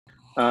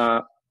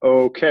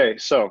Okay,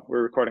 so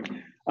we're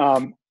recording.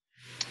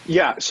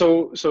 Yeah,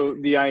 so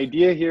the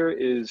idea here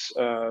is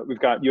we've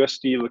got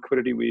USD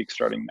liquidity week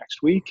starting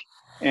next week,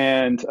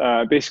 and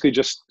basically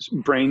just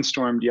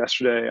brainstormed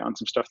yesterday on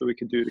some stuff that we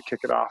could do to kick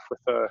it off with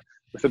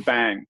a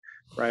bang,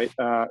 right?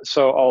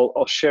 So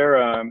I'll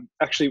share.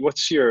 Actually,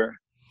 what's your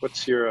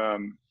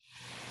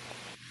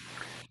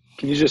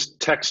can you just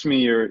text me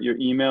your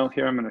email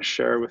here? I'm going to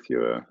share with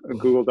you a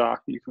Google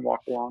Doc that you can walk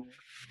along with,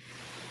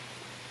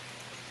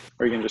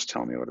 or you can just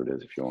tell me what it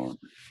is if you want.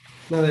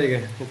 No, there you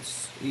go.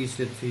 It's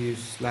easier to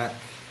use Slack.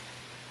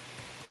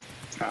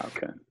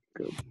 Okay,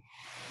 good.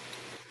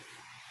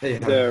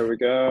 There we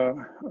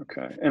go.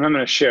 Okay, and I'm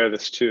going to share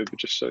this too, but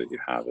just so that you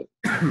have it.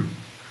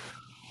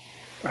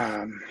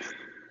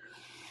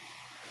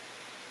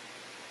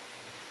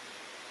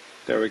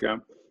 There we go.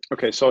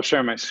 Okay, so I'll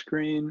share my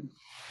screen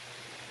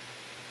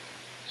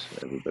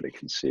so everybody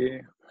can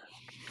see.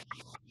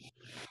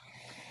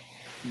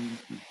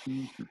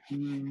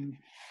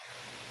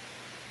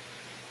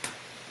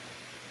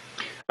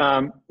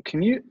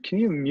 Can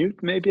you mute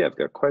maybe? I've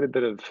got quite a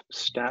bit of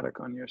static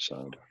on your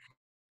side.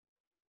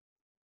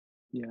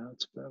 Yeah,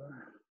 that's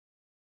better.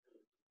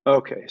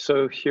 Okay,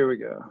 so here we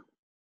go.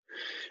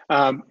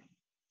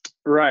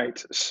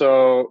 Right,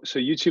 so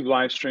YouTube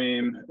live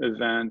stream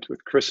event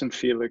with Chris and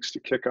Felix to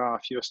kick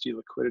off USD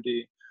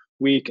liquidity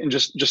week, and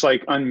just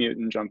like unmute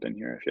and jump in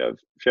here if you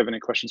have any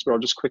questions. But I'll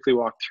just quickly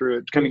walk through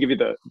it, kind of give you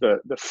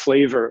the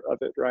flavor of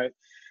it, right?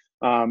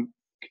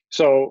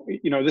 So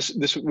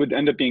this would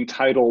end up being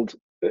titled.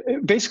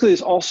 Basically,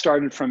 this all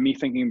started from me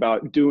thinking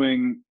about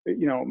doing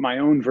my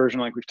own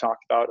version, like we've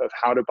talked about, of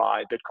how to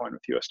buy Bitcoin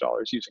with US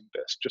dollars using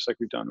BISC, just like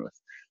we've done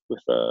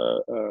with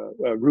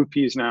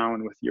rupees now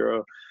and with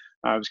euro.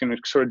 I was going to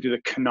sort of do the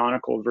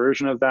canonical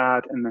version of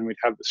that, and then we'd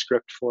have the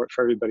script for it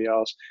for everybody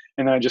else.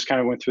 And then I just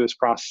kind of went through this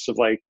process of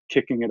like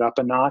kicking it up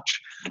a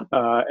notch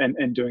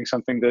and doing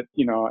something that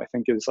I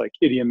think is like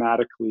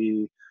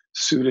idiomatically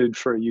suited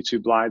for a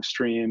YouTube live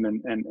stream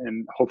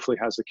and hopefully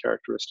has the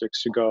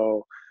characteristics to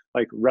go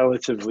like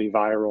relatively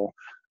viral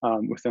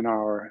within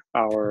our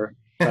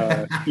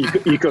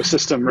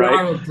ecosystem, right?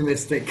 I'm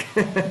optimistic.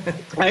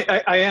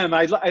 I am.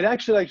 I'd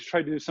actually like to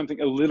try to do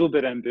something a little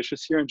bit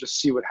ambitious here and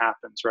just see what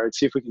happens, right?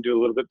 See if we can do a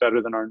little bit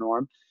better than our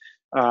norm.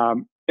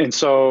 And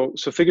so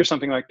figure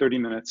something like 30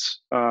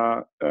 minutes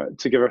to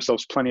give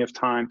ourselves plenty of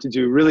time to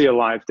do really a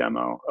live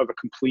demo of a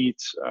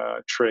complete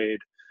trade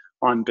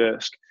on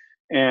BISC.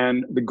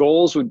 And the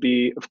goals would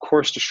be, of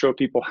course, to show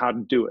people how to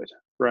do it,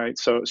 right?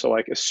 So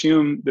like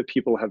assume that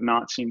people have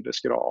not seen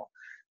BISC at all.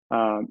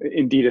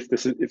 Indeed, if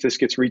this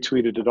gets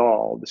retweeted at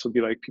all, this will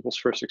be like people's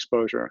first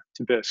exposure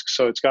to BISC.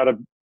 So it's got to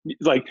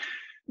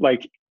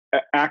like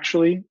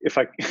actually, if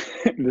I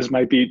this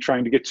might be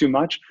trying to get too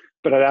much,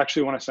 but I'd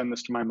actually want to send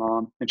this to my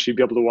mom and she'd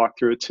be able to walk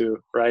through it too,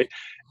 right?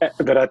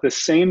 But at the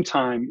same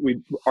time,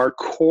 our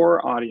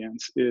core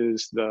audience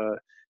is the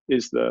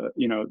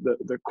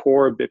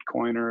core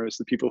Bitcoiners,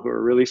 the people who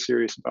are really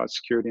serious about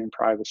security and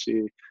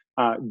privacy.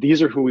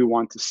 These are who we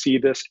want to see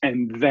this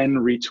and then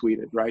retweet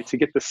it, right? To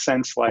get the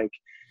sense like,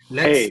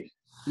 hey,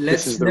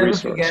 this is the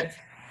resource.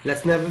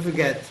 Let's never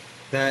forget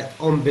that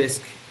on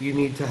BISC you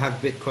need to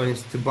have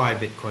Bitcoins to buy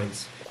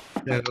Bitcoins.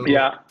 So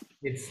yeah,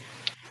 it's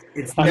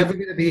never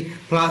going to be,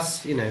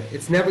 plus,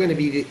 it's never going to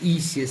be the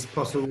easiest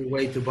possible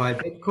way to buy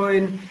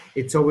Bitcoin.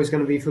 It's always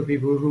going to be for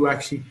people who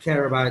actually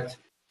care about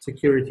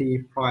security,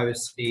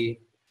 privacy.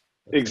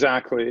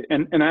 Exactly.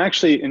 And I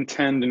actually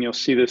intend, and you'll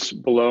see this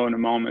below in a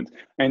moment,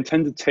 I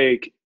intend to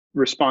take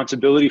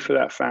responsibility for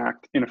that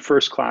fact in a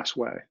first-class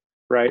way,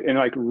 right? And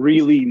like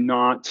really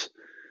not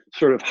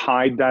sort of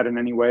hide that in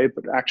any way,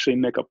 but actually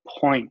make a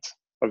point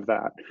of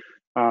that.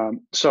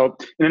 So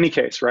in any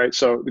case, right?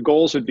 So the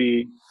goals would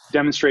be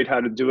demonstrate how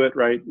to do it,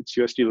 right? It's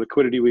USD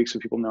liquidity week, so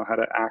people know how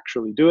to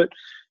actually do it.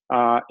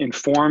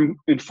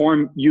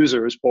 Inform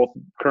users, both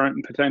current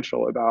and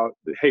potential, about,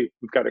 hey,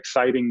 we've got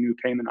exciting new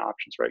payment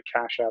options, right?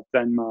 Cash App,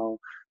 Venmo,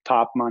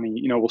 Top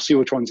Money. We'll see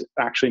which ones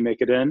actually make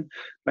it in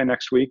by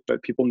next week,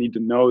 but people need to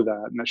know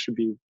that, and that should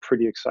be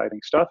pretty exciting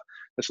stuff.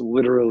 That's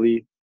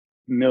literally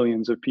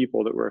millions of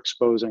people that we're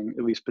exposing,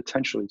 at least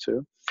potentially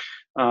to.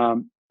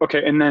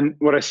 Okay, and then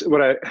what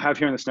I have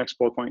here in this next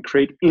bullet point: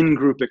 create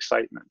in-group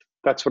excitement.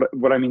 That's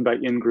what I mean by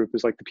in-group,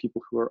 is like the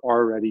people who are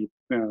already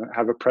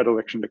have a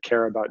predilection to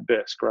care about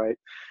BISC, right?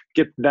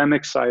 Get them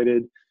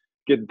excited,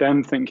 get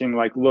them thinking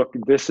like, look,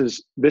 this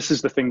is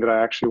the thing that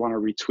I actually want to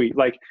retweet.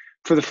 Like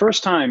for the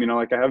first time,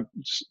 like I have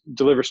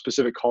deliver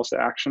specific calls to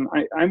action.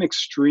 I'm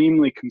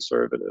extremely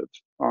conservative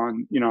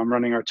on, I'm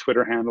running our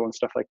Twitter handle and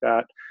stuff like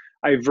that.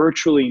 I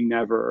virtually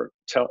never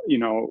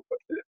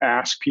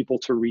ask people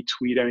to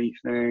retweet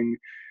anything.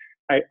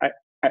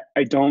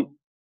 I don't,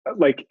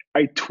 like,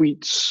 I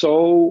tweet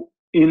so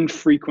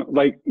infrequent,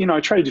 like, I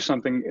try to do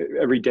something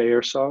every day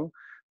or so,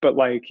 but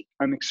like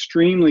I'm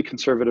extremely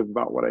conservative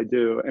about what I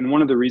do. And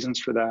one of the reasons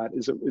for that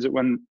is that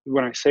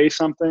when I say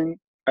something,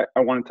 I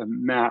want it to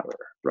matter,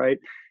 right?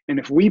 And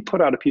if we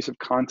put out a piece of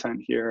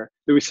content here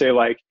that we say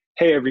like,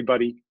 hey,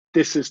 everybody,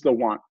 this is the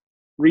one,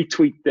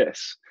 retweet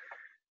this,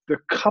 the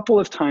couple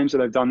of times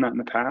that I've done that in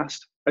the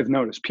past, I've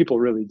noticed people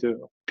really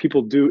do.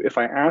 People do. If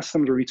I ask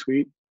them to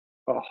retweet,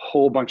 a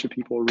whole bunch of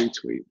people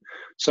retweet.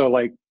 So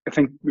like, I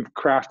think we've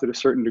crafted a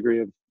certain degree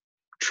of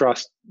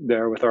trust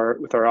there with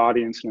our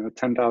audience,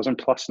 10,000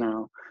 plus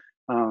now.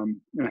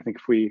 And I think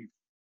if we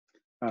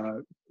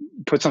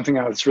put something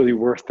out that's really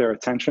worth their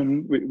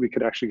attention, we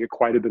could actually get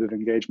quite a bit of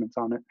engagement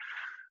on it.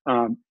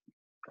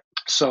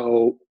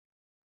 So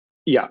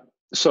yeah,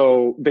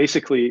 so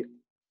basically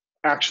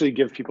actually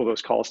give people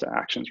those calls to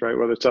actions, right?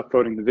 Whether it's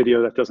upvoting the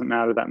video, that doesn't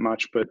matter that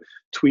much, but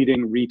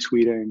tweeting,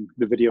 retweeting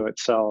the video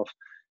itself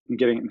and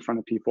getting it in front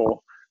of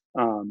people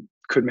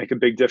could make a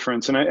big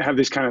difference. And I have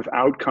these kind of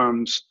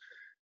outcomes.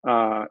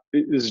 It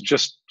is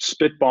just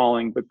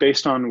spitballing, but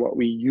based on what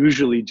we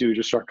usually do,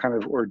 just our kind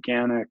of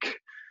organic,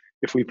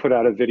 if we put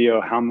out a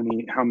video, how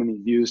many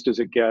views does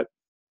it get?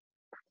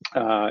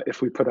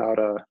 If we put out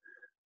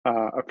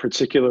a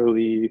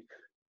particularly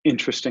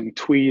interesting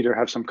tweet or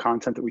have some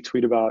content that we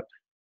tweet about,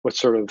 what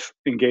sort of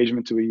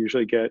engagement do we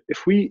usually get?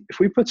 If we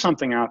put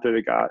something out there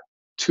that got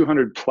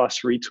 200 plus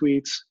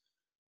retweets,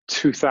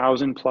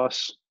 2,000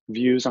 plus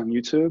views on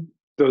YouTube,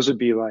 those would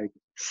be like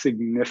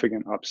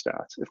significant up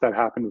stats if that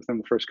happened within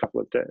the first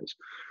couple of days.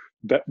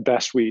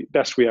 Best we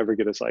ever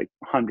get is like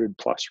 100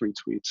 plus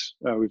retweets.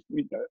 I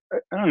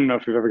don't know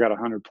if we've ever got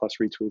 100 plus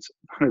retweets.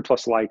 100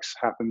 plus likes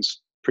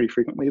happens pretty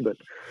frequently, but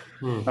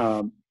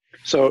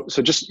so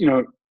just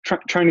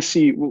trying to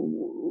see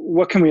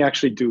what can we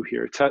actually do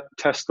here,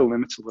 test the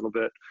limits a little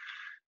bit.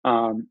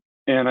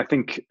 And I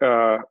think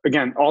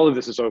again, all of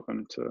this is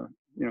open to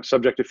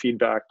subject to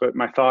feedback, but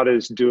my thought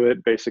is do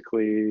it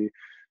basically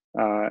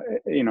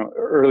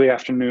early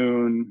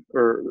afternoon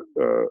or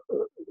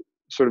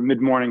sort of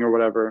mid-morning or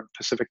whatever,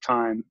 Pacific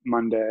time,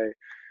 Monday.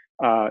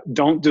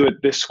 Don't do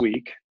it this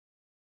week,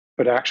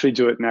 but actually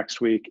do it next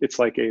week. It's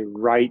like a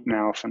right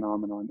now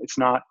phenomenon. It's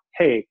not,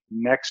 hey,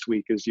 next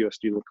week is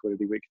USD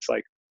liquidity week. It's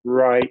like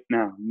right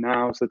now.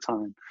 Now's the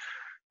time.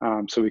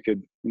 So we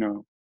could,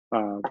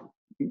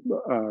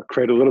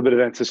 create a little bit of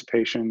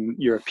anticipation.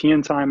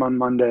 European time on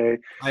Monday.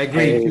 I agree.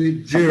 Hey,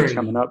 do it something's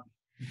coming up.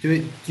 Do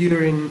it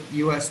during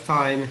US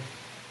time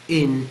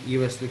in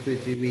US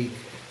liquidity week,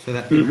 so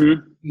that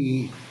people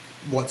see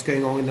what's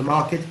going on in the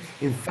market.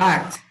 In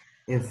fact,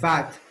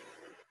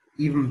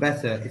 even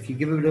better, if you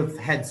give a bit of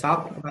heads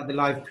up about the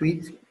live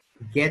tweet,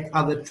 get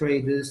other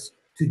traders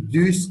to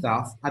do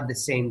stuff at the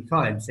same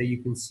time so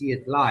you can see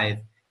it live.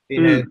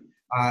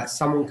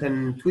 Someone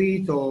can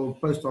tweet or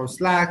post on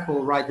Slack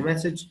or write a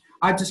message.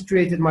 I just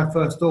created my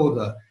first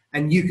order,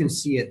 and you can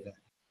see it there.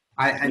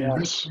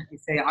 You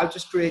say, I've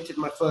just created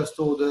my first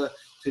order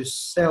to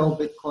sell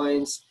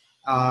Bitcoins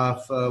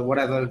for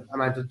whatever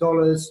amount of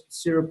dollars,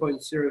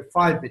 0.05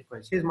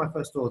 Bitcoins. Here's my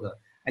first order.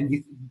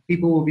 And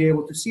people will be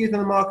able to see it in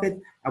the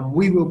market, and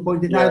we will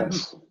point it out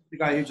to the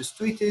guy who just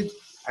tweeted.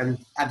 And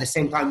at the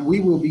same time, we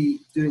will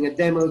be doing a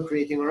demo,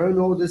 creating our own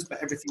orders, but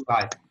everything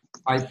live.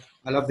 I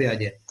love the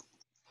idea.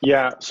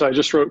 Yeah, so I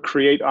just wrote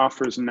create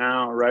offers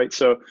now, right?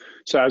 So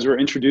as we're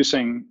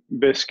introducing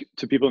BISC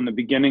to people in the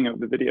beginning of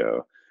the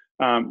video,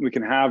 we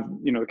can have,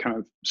 kind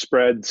of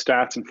spread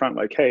stats in front,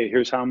 like, hey,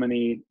 here's how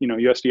many,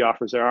 USD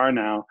offers there are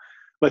now.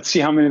 Let's see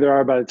how many there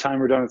are by the time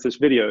we're done with this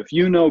video. If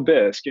you know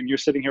BISC and you're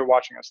sitting here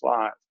watching us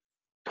live,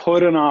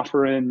 put an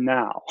offer in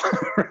now,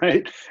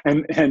 right?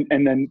 And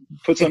then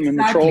put something in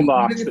the troll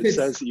box that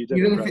says that you did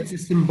it, even if it's a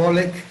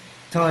symbolic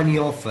tiny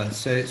offer.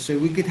 So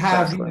we could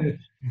have,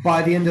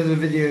 by the end of the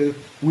video,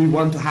 we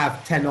want to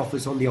have 10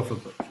 offers on the offer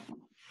book.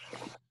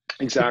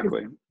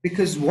 Exactly.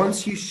 Because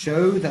once you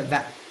show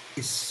that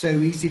is so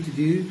easy to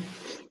do,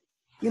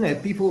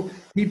 people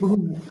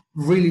who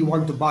really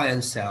want to buy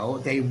and sell,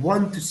 they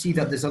want to see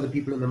that there's other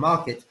people in the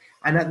market.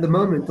 And at the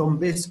moment on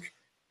BISC,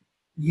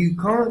 you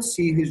can't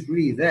see who's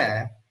really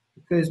there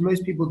because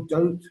most people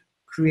don't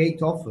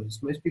create offers.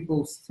 Most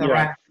people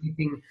start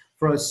waiting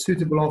for a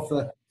suitable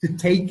offer to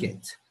take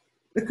it,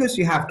 because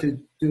you have to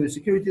do a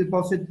security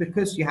deposit,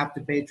 because you have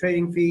to pay a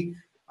trading fee.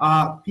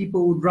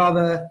 People would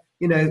rather,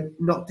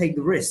 not take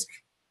the risk.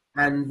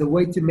 And the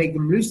way to make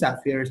them lose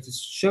that fear is to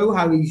show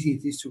how easy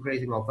it is to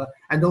create an offer,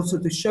 and also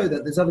to show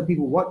that there's other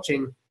people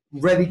watching,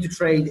 ready to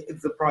trade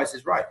if the price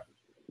is right.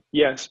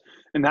 Yes,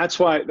 and that's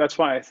why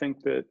I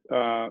think that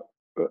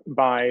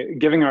by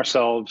giving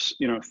ourselves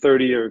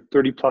 30 or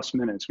 30 plus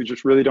minutes, we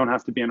just really don't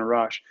have to be in a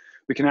rush.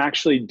 We can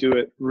actually do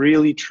it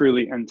really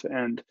truly end to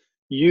end.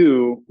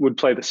 You would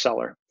play the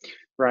seller,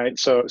 right?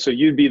 So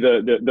you'd be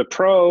the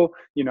pro.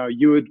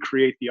 You would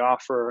create the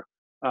offer,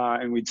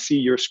 and we'd see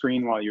your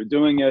screen while you're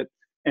doing it.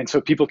 And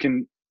so people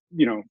can,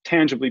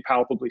 tangibly,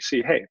 palpably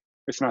see, hey,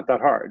 it's not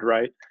that hard,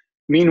 right?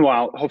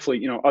 Meanwhile,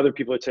 hopefully, other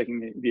people are taking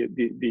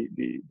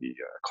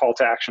the call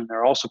to action.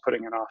 They're also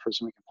putting in offers,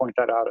 and we can point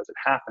that out as it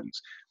happens.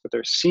 But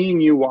they're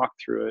seeing you walk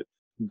through it.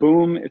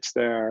 Boom, it's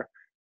there.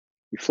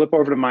 We flip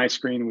over to my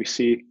screen, and we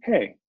see,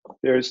 hey,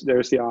 there's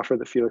the offer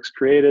that Felix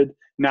created.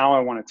 Now I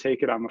want to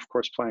take it. I'm, of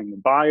course, playing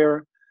the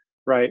buyer,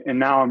 right? And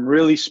now I'm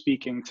really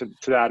speaking to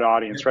that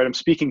audience, right? I'm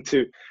speaking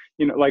to,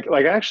 like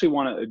I actually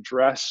want to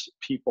address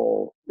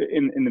people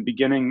in the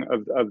beginning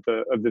of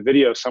the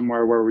video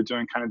somewhere where we're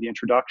doing kind of the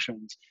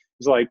introductions.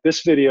 It's like,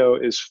 this video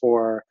is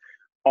for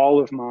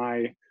all of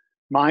my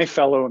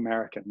fellow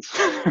Americans,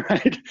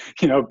 right?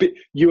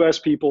 US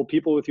people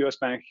with US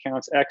bank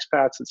accounts,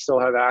 expats that still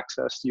have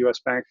access to US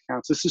bank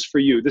accounts. This is for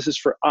you. This is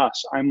for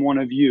us. I'm one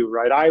of you,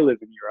 right? I live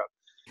in Europe,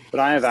 but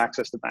I have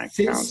access to bank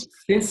accounts.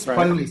 Right?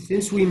 By the way,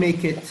 since we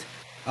make it,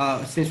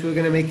 since we're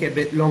going to make it a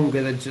bit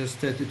longer than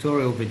just a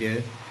tutorial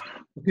video,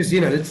 because the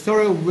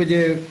tutorial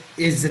video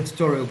is a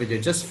tutorial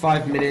video, just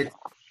 5 minutes,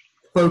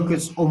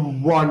 focus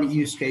on one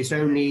use case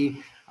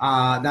only.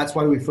 That's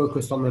why we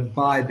focused on the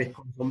buy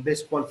Bitcoin from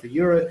Bitcoin for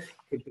Euro,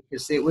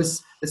 because it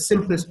was the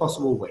simplest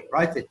possible way,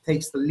 right? It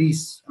takes the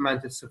least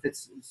amount of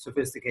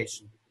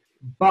sophistication.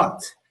 But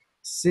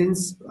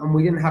and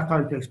we didn't have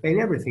time to explain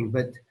everything,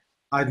 but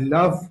I'd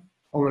love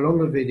on a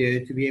longer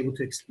video to be able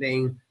to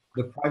explain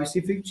the privacy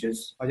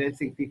features. I don't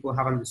think people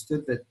have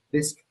understood that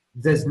BISC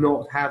does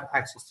not have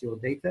access to your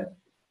data.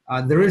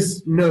 There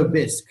is no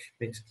BISC,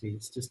 basically.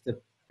 It's just a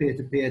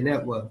peer-to-peer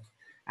network,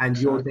 and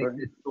your data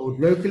is stored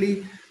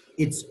locally.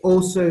 It's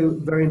also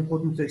very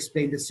important to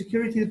explain the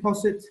security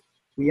deposit.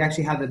 We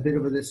actually had a bit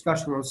of a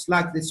discussion on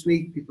Slack this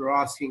week. People are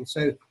asking,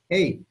 so,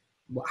 hey,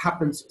 what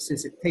happens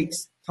since it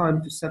takes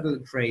time to settle a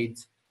trade?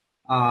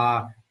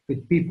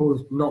 Could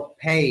people not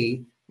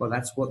pay? Well,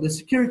 that's what the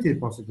security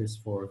deposit is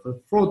for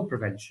fraud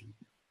prevention.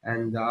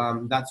 And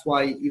that's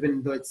why,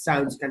 even though it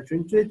sounds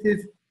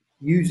counterintuitive,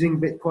 using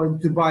Bitcoin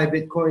to buy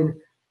Bitcoin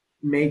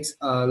makes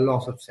a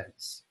lot of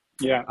sense.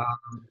 Yeah.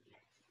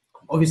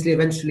 Obviously,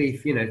 eventually,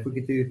 if we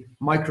could do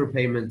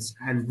micropayments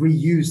and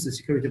reuse the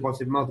security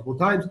deposit multiple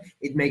times,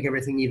 it'd make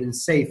everything even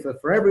safer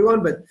for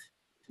everyone. But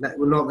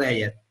we're not there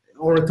yet,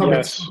 or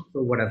atomic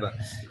or whatever.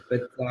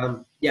 But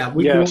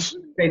we can also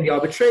explain the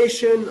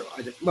arbitration.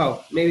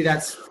 Well, maybe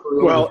that's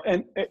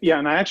and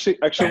I actually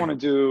want to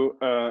do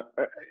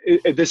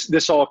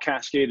this all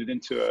cascaded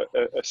into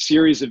a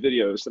series of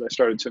videos that I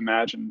started to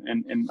imagine,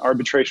 and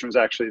arbitration was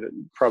actually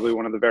probably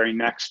one of the very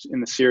next in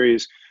the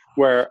series,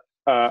 where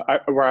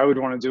I would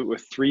want to do it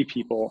with 3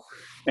 people,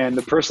 and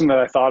the person that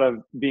I thought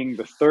of being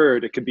the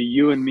third, it could be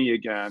you and me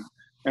again,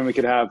 and we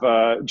could have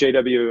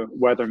JW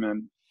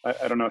Weatherman.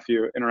 I don't know if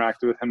you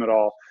interacted with him at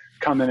all,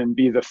 come in and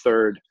be the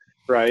third,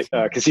 right?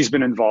 Because he's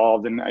been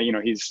involved, and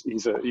he's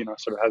a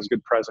sort of has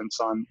good presence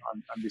on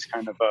these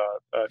kind of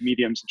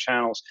mediums and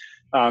channels,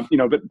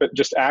 but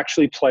just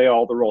actually play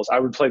all the roles. I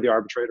would play the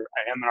arbitrator.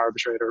 I am an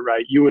arbitrator,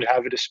 right? You would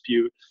have a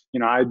dispute.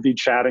 I'd be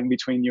chatting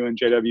between you and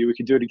JW. We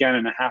could do it again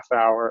in a half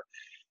hour,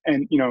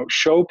 and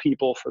show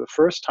people for the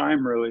first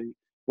time really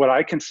what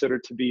I consider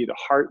to be the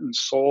heart and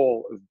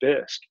soul of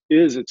BISC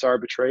is its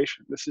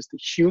arbitration. This is the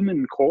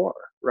human core,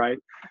 right?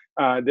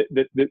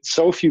 That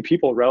so few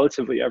people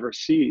relatively ever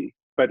see,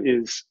 but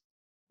is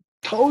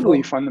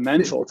totally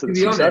fundamental to the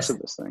success of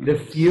this thing. The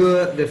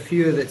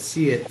fewer that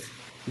see it,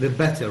 the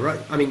better, right?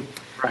 I mean,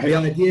 the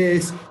idea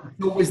is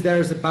it's always there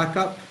as a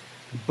backup,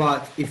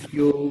 but if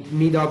you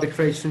need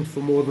arbitration for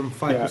more than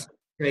 5%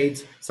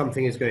 trades,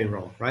 something is going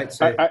wrong, right?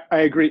 So I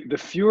agree. The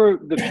fewer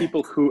the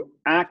people who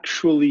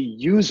actually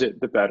use it,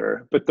 the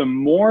better. But the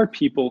more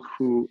people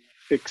who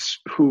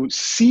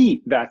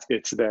see that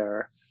it's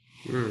there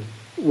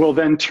will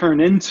then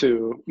turn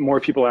into more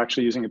people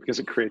actually using it, because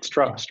it creates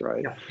trust,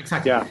 right? Yeah,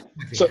 exactly. Yeah.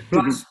 So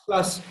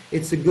plus,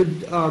 it's a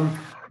good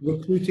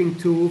recruiting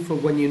tool for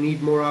when you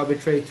need more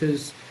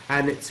arbitrators,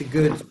 and it's a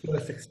good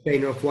first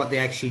explainer of what they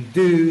actually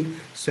do.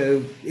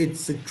 So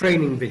it's a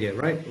training video,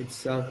 right?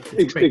 It's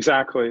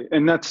exactly,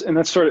 and that's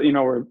sort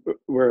of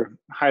we're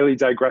highly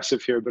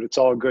digressive here, but it's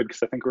all good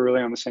because I think we're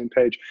really on the same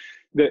page.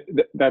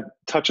 That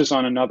touches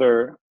on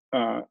another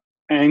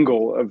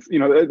angle of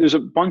there's a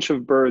bunch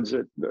of birds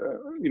that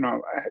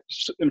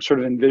I'm sort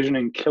of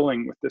envisioning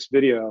killing with this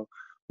video.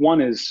 One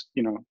is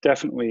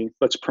definitely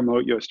let's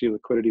promote USD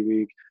Liquidity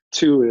Week.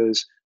 2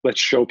 is let's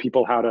show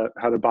people how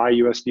to buy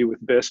USD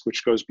with BISC,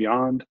 which goes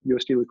beyond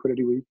USD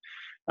Liquidity Week.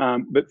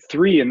 But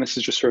 3, and this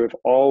is just sort of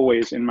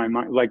always in my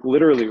mind, like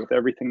literally with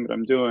everything that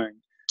I'm doing,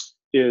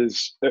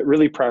 is that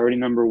really priority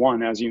number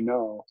 1, as you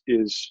know,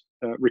 is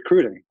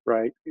recruiting,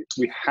 right?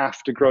 We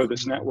have to grow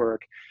this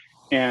network.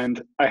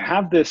 And I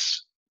have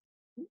this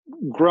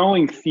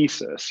growing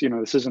thesis,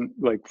 this isn't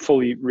like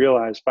fully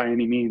realized by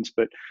any means,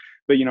 but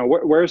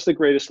where's the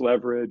greatest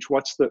leverage?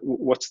 What's the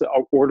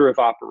order of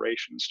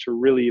operations to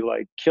really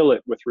like kill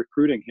it with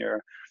recruiting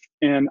here?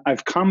 And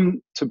I've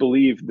come to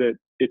believe that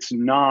it's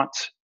not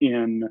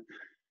in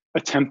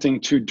attempting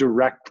to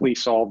directly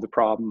solve the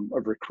problem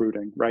of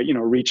recruiting, right?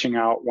 Reaching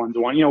out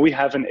one-to-one. We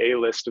have an A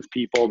list of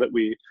people that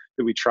we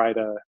try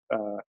to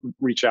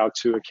reach out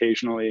to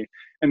occasionally,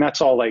 and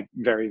that's all like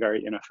very,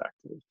 very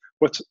ineffective.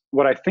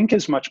 What I think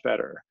is much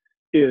better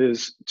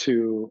is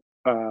to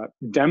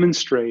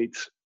demonstrate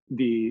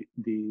the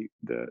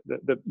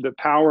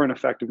power and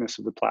effectiveness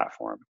of the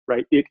platform,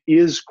 right? It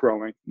is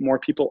growing. More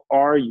people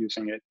are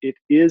using it. It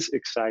is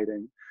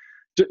exciting.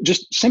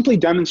 Just simply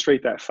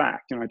demonstrate that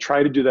fact. I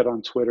try to do that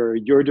on Twitter.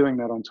 You're doing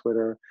that on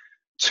Twitter.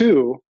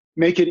 2,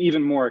 make it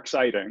even more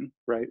exciting,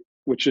 right?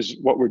 which is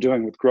what we're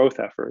doing with growth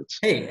efforts.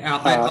 Hey,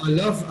 I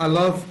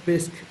love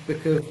BISC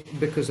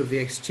because of the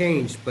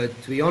exchange, but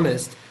to be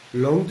honest,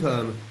 long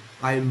term,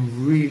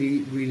 I'm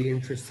really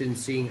interested in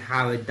seeing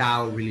how a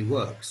DAO really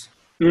works.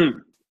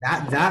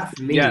 That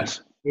for me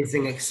Yes. is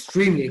an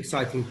extremely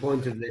exciting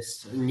point of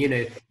this. And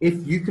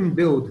if you can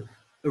build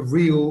a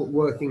real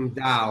working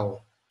DAO,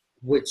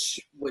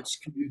 which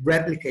can be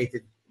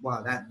replicated,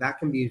 wow, that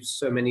can be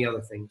so many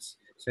other things.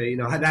 So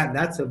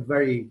that's a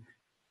very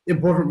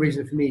important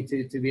reason for me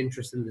to be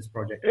interested in this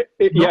project.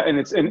 It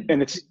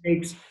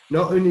makes,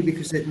 not only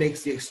because it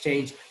makes the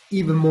exchange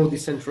even more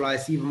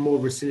decentralized, even more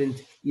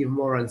resilient, even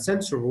more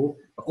uncensorable,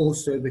 but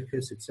also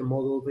because it's a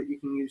model that you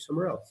can use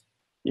somewhere else.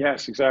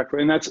 Yes,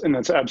 exactly, and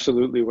that's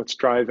absolutely what's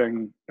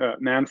driving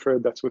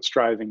Manfred. That's what's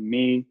driving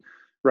me,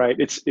 right?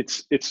 It's.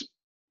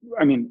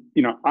 I mean,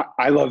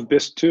 I love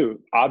BISC too.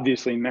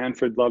 Obviously,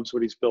 Manfred loves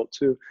what he's built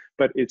too,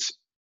 but it's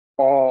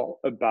all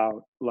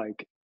about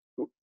like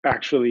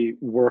actually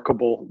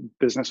workable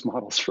business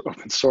models for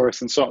open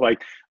source. And so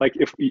like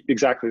if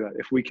exactly that,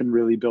 if we can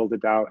really build a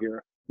DAO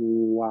here,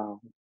 wow,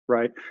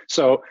 right?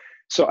 So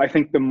I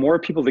think the more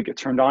people that get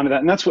turned on to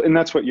that, and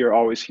that's what you're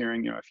always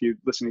hearing, if you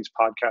listen to these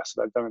podcasts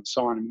that I've done and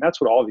so on, I mean,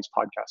 that's what all these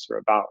podcasts are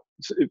about.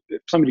 So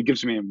if somebody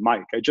gives me a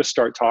mic, I just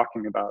start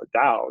talking about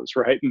DAOs,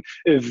 right? And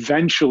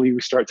eventually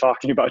we start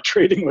talking about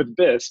trading with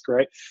BISC,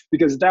 right?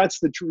 Because that's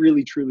the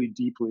really, truly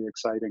deeply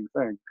exciting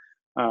thing.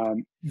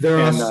 There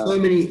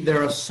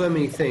are so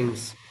many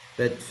things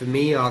that for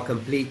me are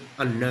complete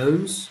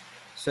unknowns.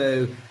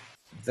 So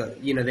the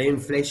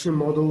inflation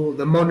model,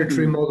 the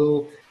monetary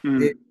model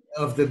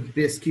of the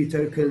BISC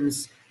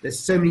tokens. There's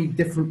so many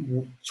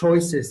different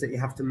choices that you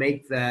have to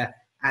make there,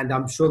 and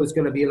I'm sure there's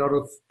going to be a lot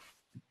of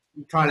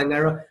trial and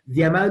error.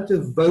 The amount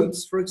of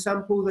votes, for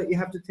example, that you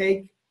have to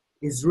take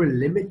is real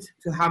limit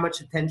to how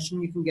much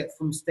attention you can get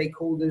from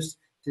stakeholders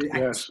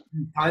to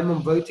spend time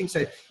on voting.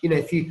 So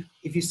if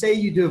you say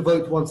you do a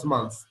vote once a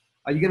month,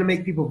 are you going to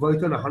make people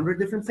vote on 100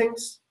 different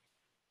things?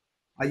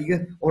 Are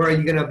you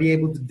going to be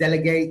able to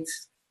delegate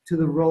to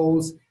the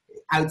roles,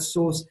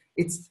 outsource?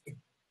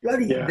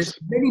 There's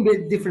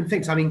many different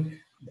things. I mean,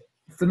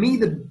 for me,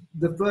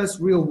 the first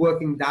real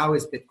working DAO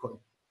is Bitcoin.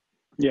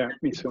 Yeah,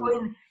 me too.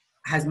 Bitcoin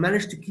has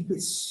managed to keep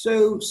it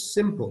so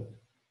simple.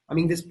 I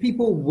mean, there's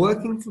people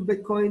working for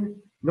Bitcoin,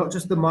 not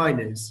just the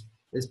miners.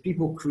 There's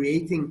people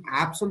creating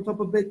apps on top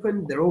of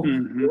Bitcoin. They're all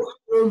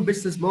their own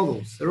business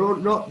models. They're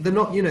not,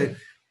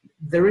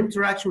 their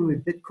interaction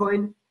with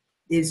Bitcoin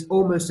is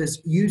almost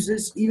as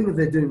users, even if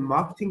they're doing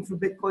marketing for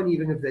Bitcoin,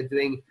 even if they're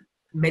doing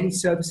many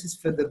services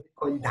for the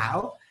Bitcoin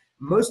DAO,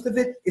 most of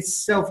it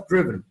is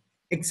self-driven,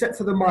 except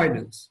for the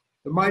miners.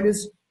 The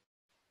miners,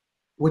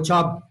 which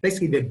are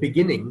basically the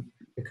beginning,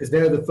 because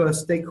they're the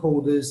first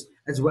stakeholders,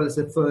 as well as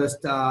the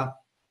first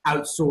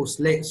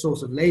outsourced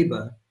source of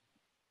labor,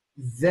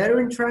 their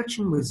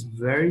interaction was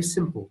very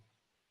simple.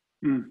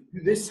 Do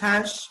this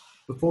hash,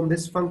 perform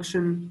this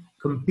function,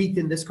 compete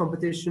in this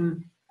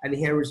competition, and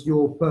here is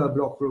your per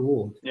block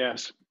reward.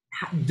 Yes.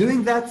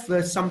 Doing that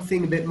for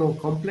something a bit more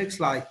complex,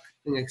 like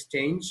an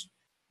exchange.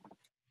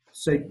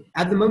 So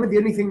at the moment, the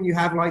only thing you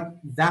have like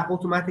that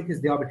automatic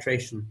is the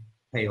arbitration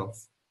payout.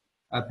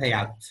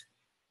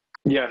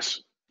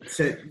 Yes.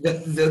 So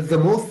the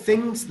more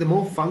things, the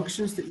more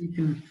functions that you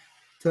can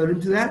turn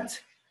into that,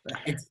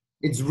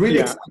 it's really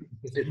exciting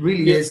because it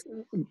really is.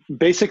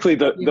 Basically,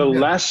 the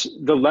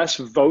less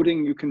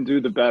voting you can do,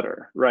 the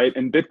better, right?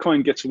 And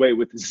Bitcoin gets away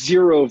with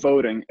zero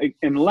voting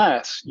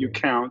unless you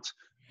count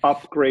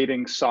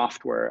upgrading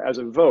software as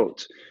a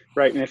vote,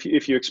 right? And if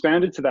you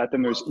expand it to that,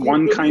 then there's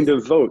one kind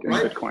of vote in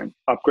Bitcoin: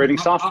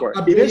 upgrading software.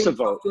 It is a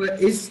vote.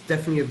 Is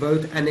definitely a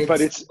vote, and but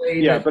it's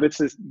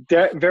this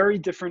very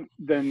different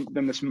than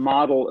this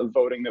model of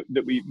voting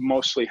that we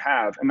mostly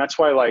have, and that's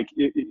why, like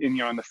in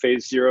the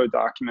phase 0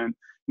 document,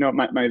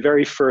 my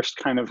very first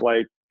kind of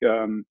like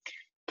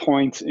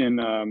point in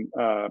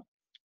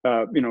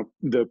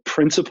the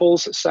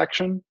principles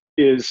section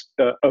is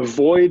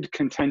avoid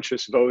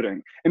contentious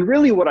voting. And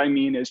really what I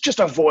mean is just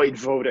avoid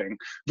voting.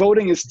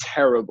 Voting is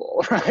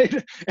terrible,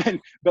 right?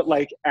 But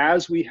like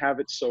as we have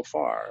it so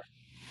far,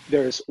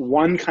 there's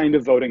one kind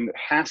of voting that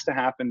has to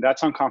happen.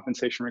 That's on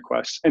compensation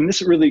requests. And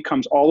this really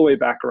comes all the way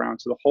back around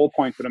to the whole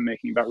point that I'm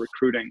making about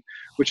recruiting,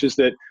 which is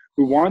that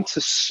we want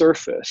to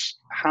surface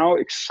how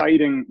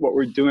exciting what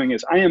we're doing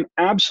is. I am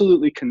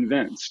absolutely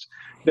convinced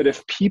that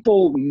if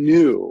people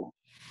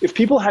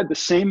had the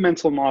same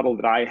mental model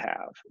that I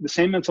have, the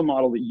same mental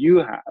model that you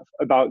have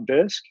about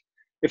BISC,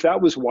 if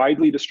that was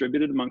widely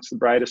distributed amongst the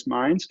brightest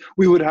minds,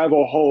 we would have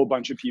a whole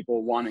bunch of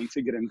people wanting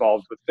to get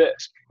involved with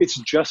BISC. It's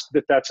just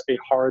that that's a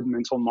hard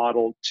mental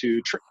model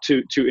to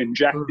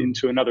inject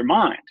into another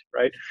mind,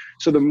 right?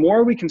 So the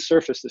more we can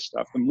surface this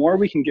stuff, the more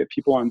we can get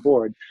people on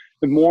board,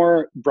 the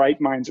more bright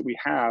minds that we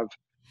have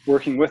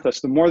working with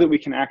us, the more that we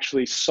can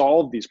actually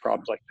solve these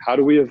problems. Like, how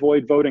do we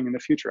avoid voting in the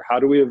future? How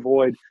do we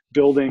avoid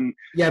building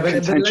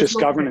contentious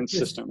governance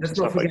systems and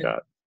stuff like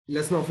that?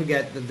 Let's not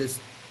forget that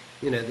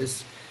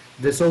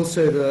there's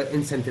also the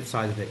incentive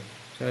side of it.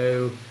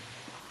 So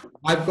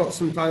I've got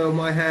some time on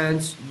my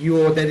hands.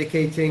 You're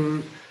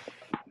dedicating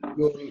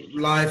your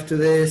life to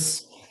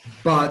this,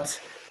 but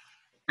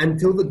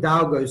until the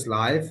DAO goes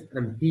live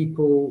and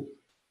people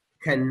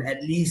can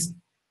at least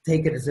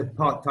take it as a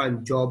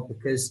part-time job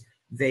because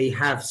they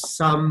have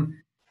some,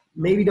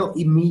 maybe not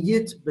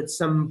immediate, but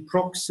some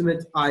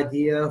proximate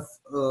idea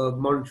of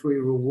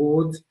monetary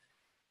reward,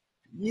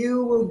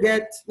 you will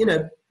get,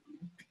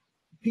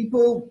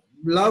 people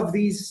love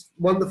these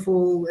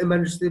wonderful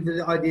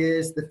imaginative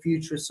ideas, the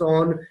future, so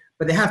on,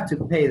 but they have to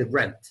pay the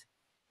rent.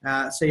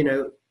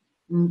 So,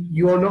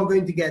 you are not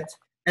going to get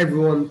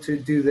everyone to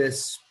do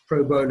this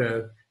pro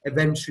bono.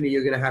 Eventually,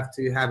 you're going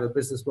to have a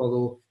business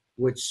model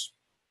which,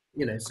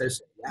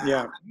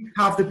 Yeah.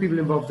 half the people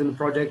involved in the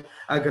project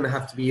are going to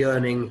have to be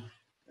earning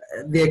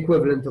the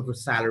equivalent of a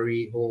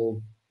salary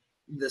or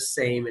the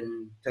same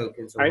in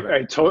tokens or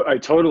whatever. I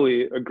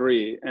totally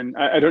agree. And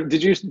I don't,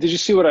 did you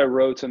see what I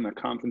wrote in the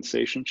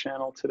compensation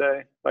channel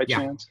today by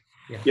chance?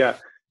 Yeah.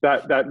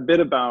 That bit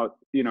about,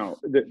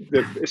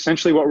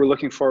 essentially what we're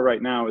looking for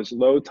right now is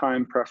low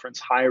time preference,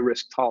 high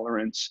risk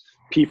tolerance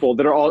people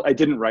that are all, I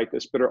didn't write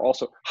this, but are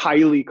also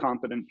highly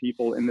competent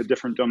people in the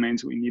different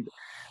domains we need.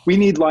 We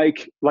need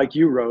like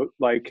you wrote,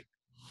 like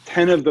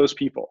 10 of those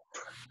people.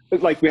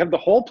 Like we have the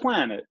whole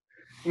planet.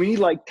 We need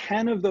like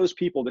 10 of those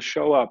people to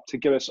show up to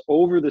get us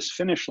over this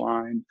finish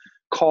line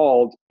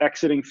called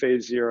exiting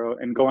phase 0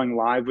 and going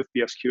live with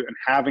BSQ and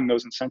having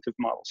those incentive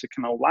models. It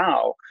can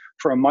allow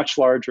for a much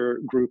larger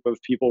group of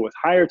people with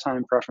higher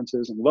time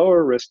preferences and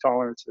lower risk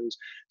tolerances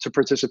to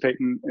participate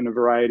in a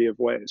variety of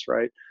ways,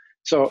 right?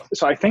 So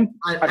I think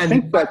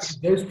that's,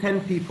 those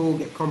 10 people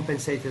get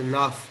compensated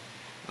enough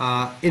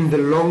in the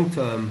long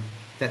term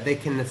that they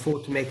can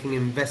afford to make an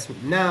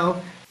investment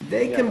now.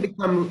 They can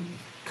become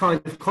kind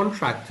of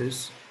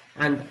contractors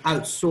and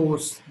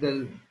outsource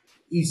the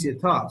easier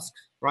tasks,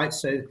 right?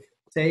 So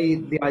say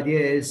the idea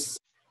is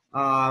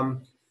a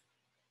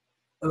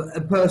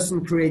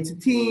person creates a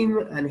team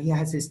and he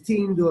has his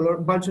team do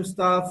a bunch of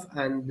stuff,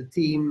 and the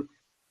team,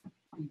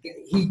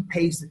 he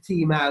pays the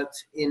team out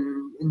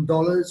in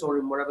dollars or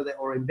in whatever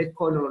or in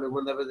Bitcoin or in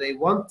whatever they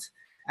want,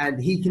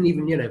 and he can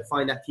even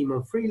find that team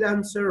on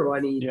Freelancer or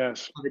any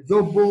other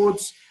job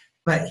boards,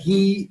 but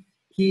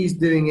he's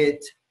doing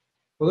it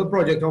for the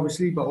project,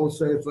 obviously, but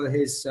also for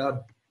his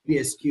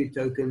BSQ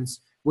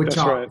tokens, which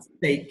are at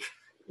stake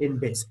in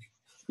BISC.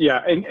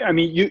 Yeah, and I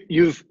mean,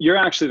 you're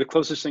actually the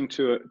closest thing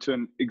to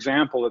an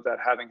example of that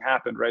having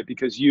happened, right?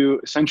 Because you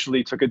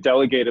essentially took a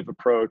delegative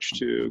approach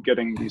to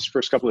getting these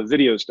first couple of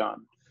videos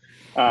done.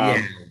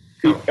 I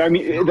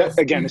mean,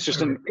 again, it's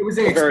just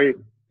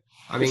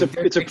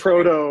it's a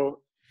proto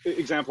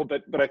example,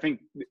 but I think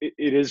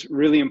it is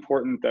really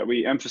important that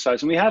we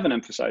emphasize, and we haven't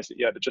emphasized it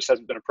yet, it just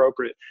hasn't been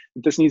appropriate,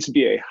 that this needs to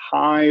be a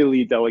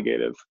highly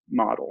delegative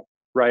model,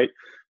 right?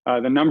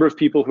 The number of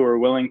people who are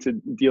willing to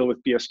deal with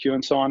BSQ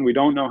and so on, we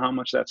don't know how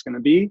much that's going to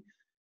be,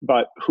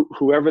 but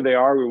whoever they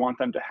are, we want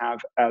them to have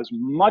as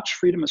much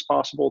freedom as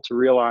possible to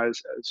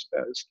realize as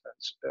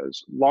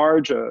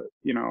large a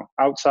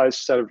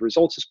outsized set of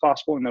results as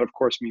possible, and that of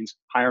course means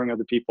hiring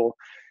other people.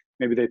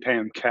 Maybe they pay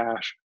them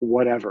cash,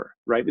 whatever,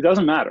 right? It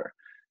doesn't matter.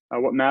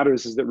 What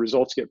matters is that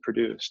results get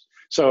produced.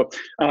 So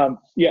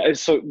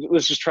so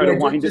let's just try to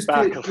wind it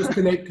back. Just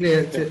to make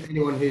clear to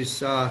anyone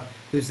who's a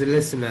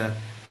listener,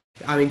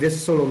 I mean, this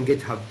is all on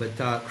GitHub, but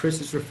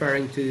Chris is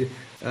referring to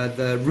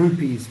the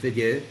rupees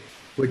video,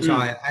 which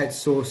I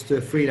outsourced to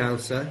a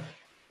freelancer.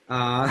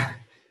 I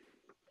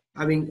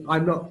mean,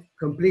 I'm not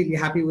completely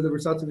happy with the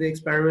results of the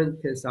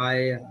experiment because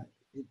it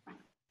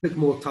took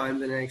more time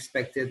than I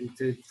expected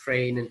to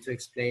train and to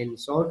explain and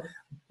so on.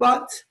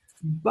 But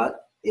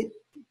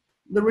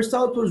the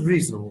result was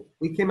reasonable.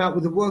 We came out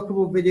with a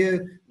workable video.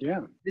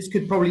 Yeah. This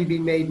could probably be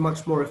made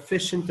much more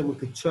efficient, and we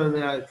could churn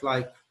it out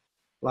like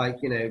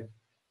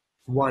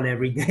one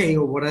every day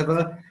or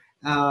whatever.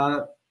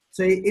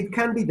 So it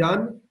can be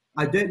done.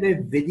 I don't know if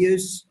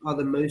videos are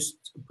the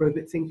most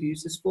appropriate thing to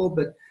use this for,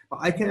 but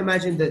I can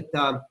imagine that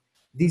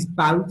these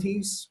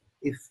bounties,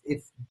 if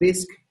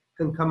BISC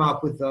can come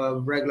up with a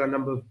regular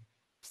number of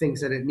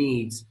things that it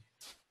needs,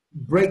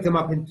 break them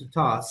up into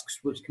tasks,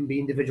 which can be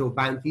individual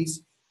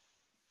bounties.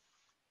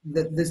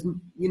 That there's,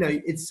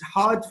 it's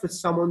hard for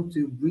someone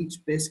to reach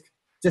BISC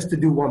just to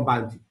do one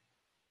bounty.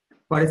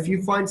 But if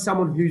you find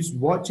someone who's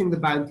watching the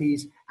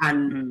bounties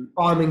and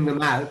farming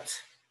them out,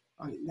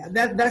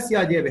 that's the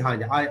idea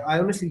behind it. I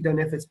honestly don't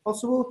know if it's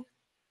possible,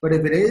 but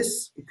if it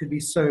is, it could be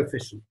so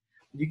efficient.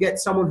 You get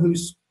someone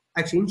who's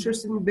actually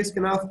interested in BISC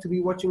enough to be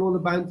watching all the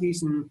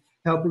bounties and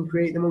helping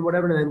create them and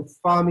whatever, and then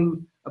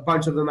farming a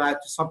bunch of them out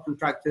to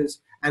subcontractors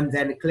and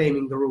then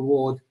claiming the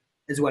reward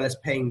as well as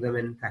paying them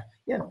in cash.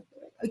 Yeah,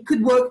 it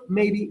could work,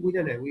 maybe. We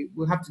don't know.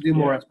 We'll have to do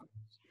more.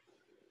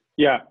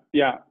 Yeah,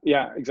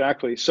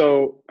 exactly.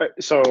 So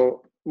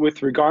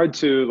with regard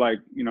to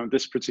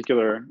this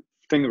particular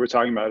thing that we're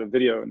talking about, a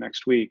video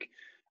next week,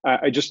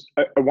 I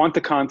want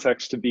the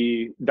context to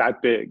be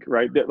that big,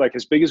 right? That, like,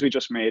 as big as we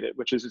just made it,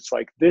 which is, it's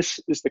like, this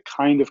is the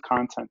kind of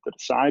content that,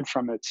 aside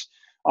from its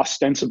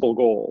ostensible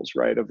goals,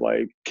 right, of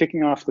like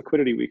kicking off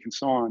liquidity week and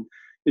so on,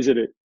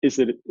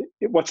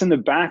 what's in the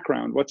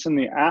background, what's in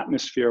the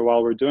atmosphere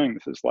while we're doing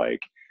this is like,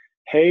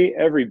 hey,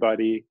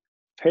 everybody,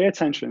 pay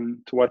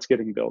attention to what's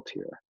getting built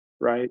here,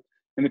 right?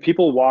 And the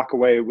people walk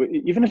away,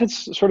 even if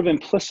it's sort of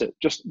implicit,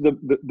 just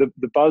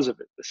the buzz of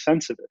it, the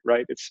sense of it,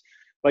 right? It's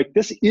like,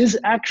 this is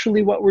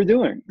actually what we're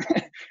doing.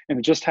 And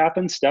it just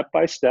happens step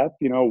by step,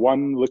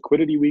 one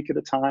liquidity week at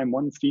a time,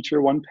 one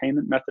feature, one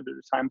payment method at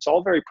a time. It's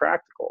all very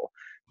practical,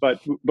 but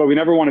we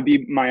never want to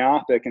be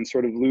myopic and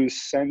sort of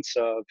lose sense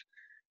of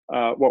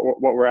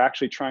what we're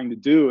actually trying to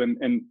do.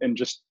 And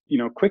just,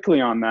 quickly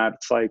on that,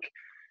 it's like,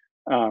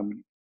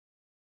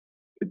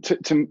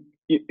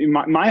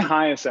 my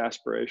highest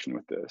aspiration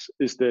with this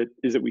is that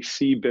we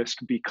see BISC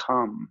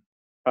become,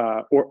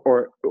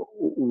 or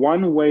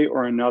one way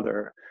or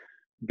another,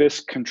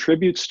 BISC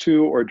contributes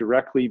to or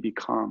directly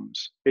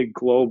becomes a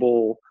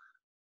global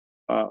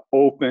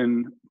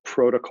open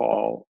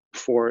protocol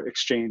for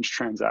exchange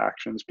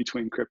transactions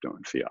between crypto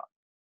and fiat,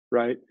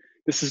 right?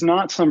 This is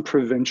not some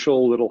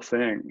provincial little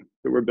thing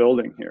that we're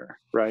building here,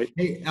 right?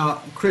 Hey,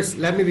 Chris,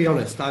 let me be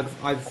honest.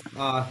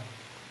 I've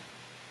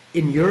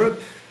in Europe,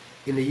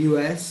 in the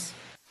US,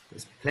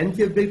 there's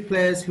plenty of big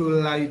players who will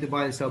allow you to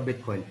buy and sell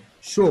Bitcoin.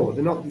 Sure,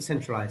 they're not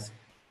decentralized,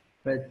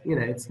 but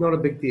it's not a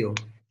big deal.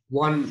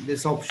 One,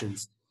 there's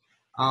options.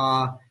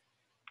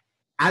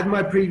 At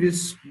my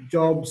previous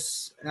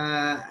jobs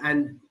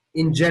and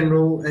in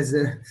general as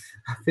a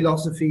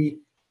philosophy,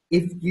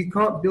 if you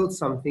can't build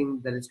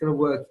something that is going to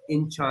work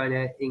in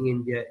China, in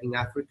India, in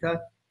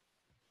Africa,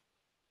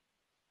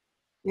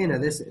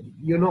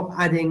 you're not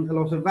adding a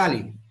lot of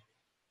value.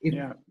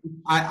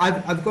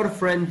 I've got a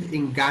friend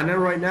in Ghana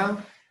right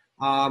now.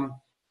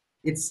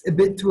 It's a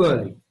bit too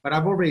early, but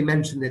I've already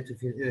mentioned it to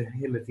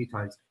him a few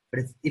times.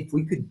 But if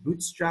we could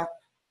bootstrap,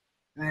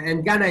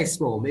 and Ghana is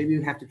small, maybe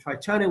we have to try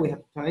China, we have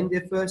to try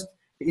India first.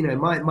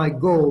 My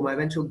goal, my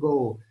eventual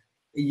goal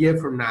a year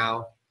from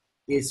now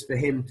is for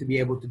him to be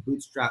able to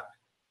bootstrap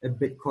a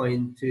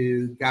Bitcoin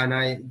to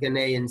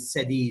Ghanaian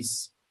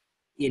cedis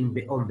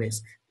on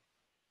BISC.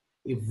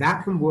 If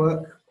that can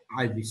work,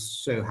 I'd be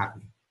so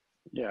happy.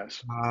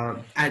 Yes.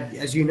 And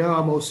as you know,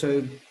 I'm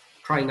also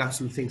trying out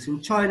some things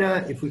in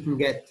China. If we can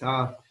get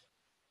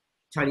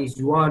Chinese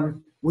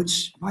yuan,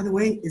 which, by the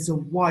way, is a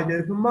wide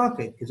open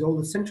market because all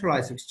the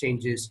centralized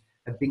exchanges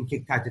have been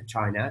kicked out of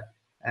China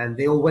and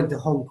they all went to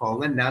Hong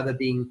Kong, and now they're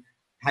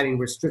having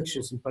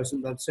restrictions imposed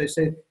on them. So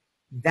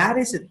that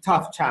is a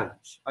tough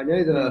challenge. I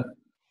know the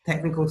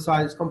technical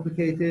side is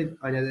complicated.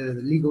 I know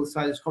the legal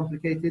side is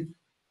complicated,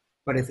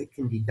 but if it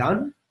can be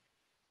done,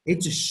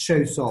 it just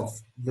shows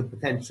off the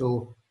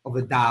potential of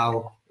a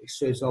DAO. It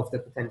shows off the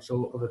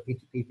potential of a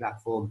P2P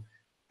platform.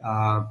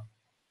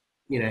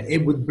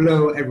 It would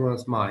blow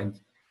everyone's mind.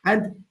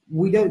 And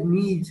we don't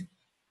need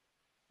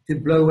to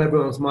blow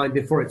everyone's mind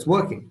before it's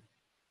working.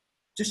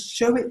 Just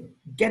show it,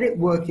 get it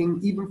working,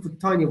 even for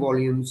tiny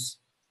volumes,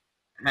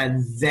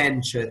 and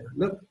then show it.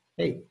 Look,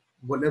 hey,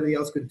 what nobody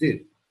else could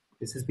do.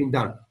 This has been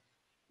done.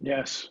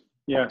 Yes,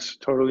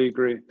 totally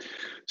agree.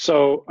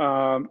 So,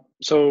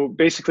 so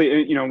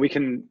basically, we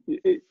can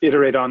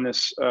iterate on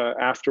this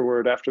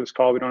after this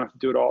call. We don't have to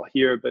do it all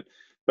here, but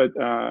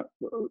a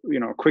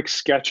quick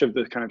sketch of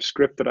the kind of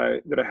script that I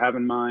have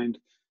in mind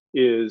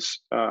is,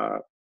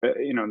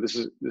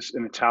 this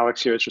in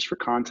italics here. It's just for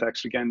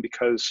context again,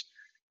 because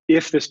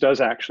if this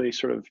does actually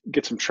sort of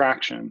get some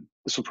traction,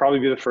 this will probably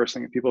be the first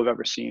thing that people have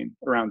ever seen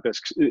around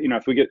BISC.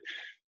 If we get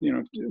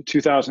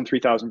 2,000,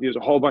 3,000 views, a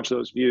whole bunch of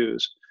those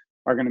views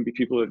are going to be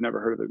people who have never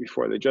heard of it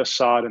before. They just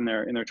saw it in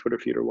their Twitter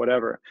feed or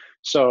whatever.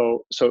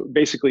 So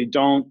basically,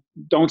 don't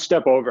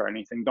step over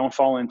anything. Don't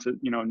fall into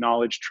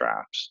knowledge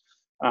traps.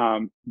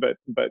 But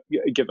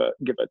give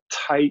a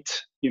tight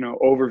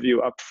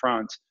overview up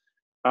front.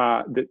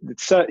 That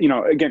set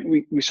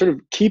again, we sort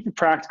of keep it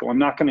practical. I'm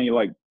not going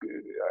to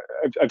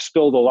I've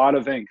spilled a lot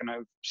of ink and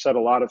I've said a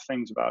lot of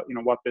things about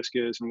what BISC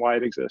is and why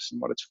it exists and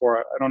what it's for.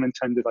 I don't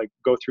intend to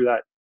go through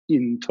that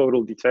in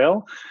total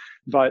detail,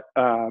 but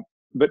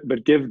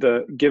give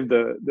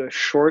the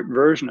short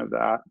version of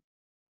that.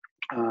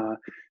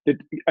 It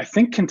I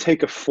think can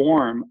take a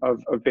form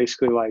of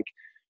basically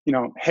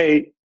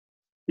hey,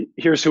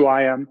 here's who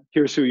I am,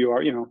 here's who you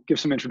are. Give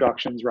some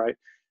introductions, right?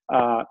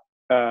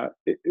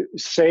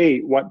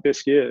 Say what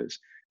BISC is,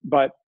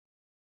 but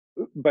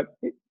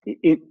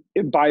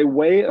by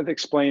way of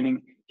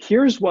explaining,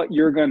 here's what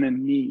you're going to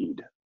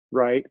need,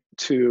 right,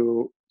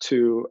 to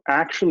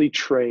actually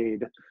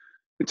trade,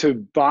 to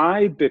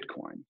buy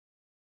Bitcoin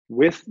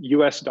with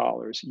US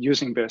dollars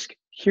using BISC.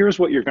 Here's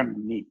what you're going to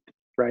need,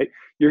 right?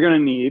 You're going to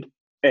need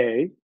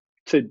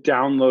to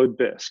download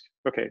BISC.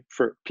 Okay,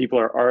 for people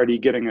are already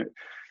getting it.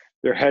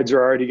 Their heads are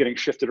already getting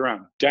shifted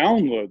around.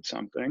 Download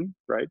something,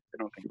 right? They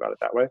don't think about it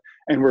that way.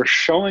 And we're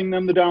showing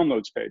them the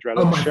downloads page, right?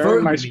 I'm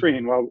sharing my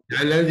screen.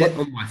 Download it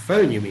on my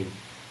phone, you mean?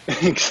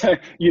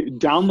 Exactly. You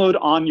download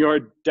on your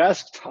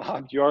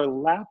desktop, your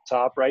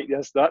laptop, right?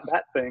 Yes, that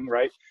thing,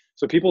 right?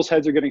 So people's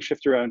heads are getting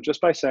shifted around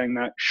just by saying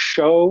that.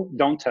 Show,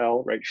 don't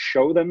tell, right?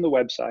 Show them the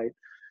website,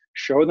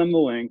 show them the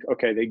link.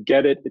 Okay, they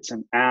get it. It's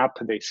an app.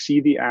 They see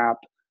the app.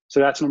 So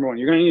that's number one.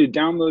 You're going to need to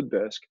download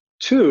Bisq.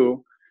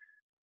 Two,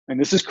 and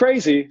this is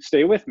crazy,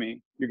 stay with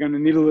me, you're going to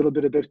need a little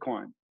bit of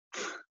Bitcoin,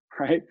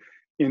 right?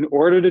 In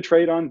order to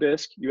trade on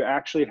Bisq, you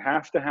actually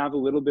have to have a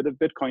little bit of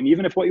Bitcoin.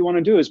 Even if what you want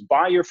to do is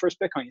buy your first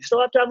Bitcoin, you still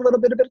have to have a little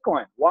bit of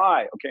Bitcoin.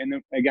 Why? Okay, and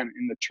then again,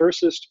 in the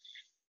tersest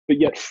but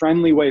yet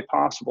friendly way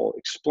possible,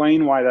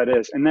 explain why that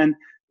is, and then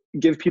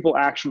give people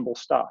actionable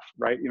stuff,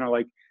 right? You know,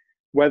 like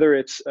whether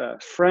it's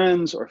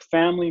friends or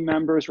family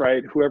members,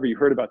 right? Whoever you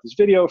heard about this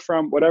video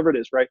from, whatever it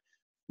is, right?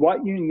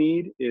 What you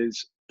need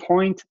is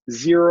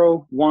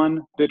 0.01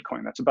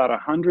 Bitcoin. That's about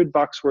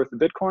 $100 worth of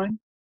Bitcoin.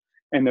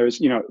 And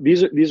there's, you know,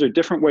 these are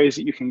different ways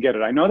that you can get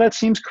it. I know that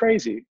seems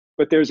crazy,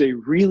 but there's a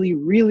really,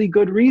 really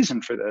good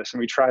reason for this. And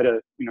we try to,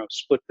 you know,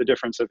 split the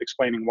difference of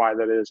explaining why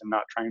that is and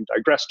not trying to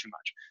digress too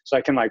much. So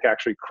I can like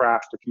actually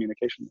craft a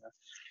communication there.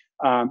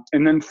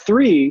 And then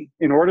three,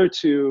 in order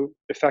to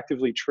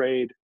effectively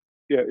trade,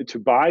 to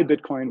buy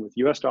Bitcoin with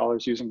US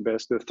dollars using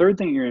Bisq, the third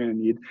thing you're going to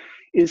need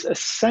is a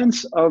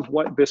sense of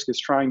what Bisq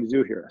is trying to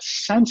do here, a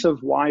sense of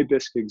why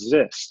Bisq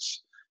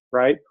exists,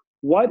 right?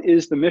 What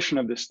is the mission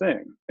of this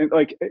thing? And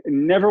like, I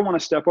never want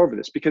to step over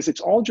this because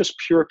it's all just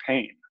pure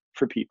pain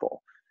for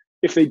people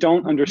if they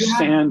don't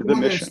understand the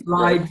mission.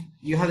 Right?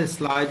 You had a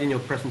slide in your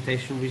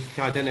presentation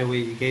recently, I don't know where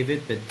you gave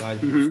it, but I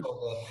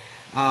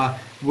saw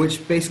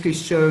which basically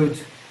showed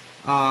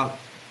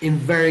in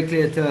very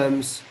clear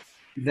terms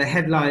the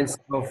headlines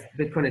of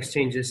Bitcoin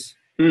exchanges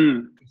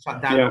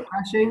shut down or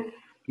crashing.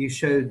 You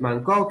showed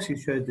Mt. Gox, you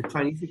showed the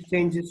Chinese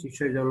exchanges, you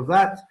showed all of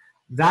that.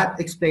 That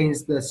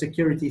explains the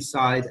security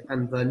side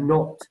and the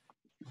not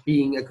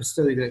being a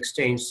custodial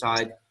exchange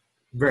side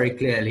very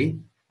clearly.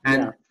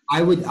 And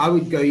I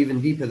would go even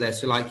deeper there.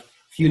 So like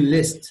if you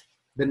list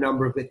the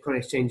number of Bitcoin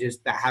exchanges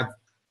that have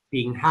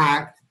been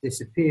hacked,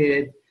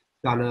 disappeared,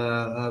 done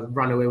a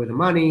run away with the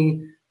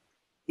money,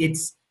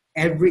 it's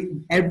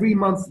every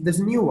month there's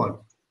a new one.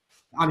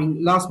 I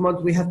mean, last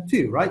month we had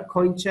two, right?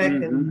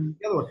 CoinCheck and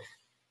the other one.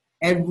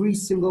 Every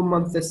single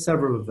month there's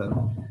several of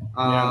them.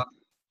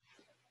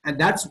 And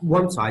that's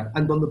one side.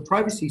 And on the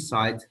privacy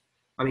side,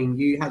 I mean,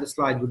 you had a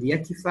slide with the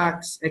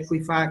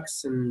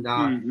Equifax and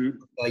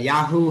the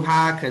Yahoo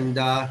hack. And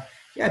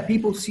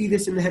people see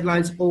this in the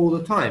headlines all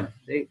the time.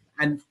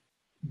 And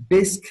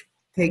Bisq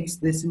takes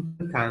this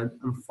into account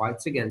and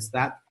fights against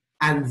that.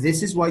 And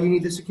this is why you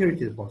need the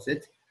security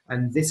deposit.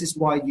 And this is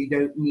why you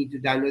don't need to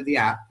download the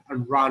app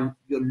and run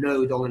your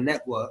node on a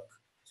network.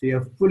 So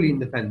you're fully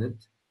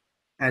independent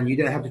and you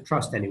don't have to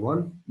trust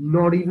anyone,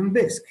 not even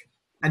Bisq.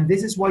 And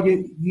this is why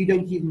you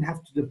don't even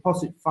have to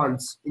deposit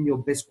funds in your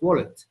Bisq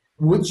wallet,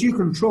 which you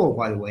control,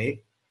 by the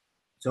way.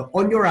 So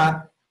on your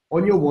app,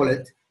 on your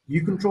wallet,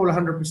 you control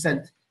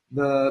 100%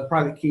 the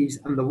private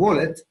keys and the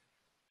wallet.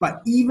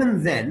 But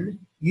even then,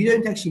 you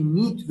don't actually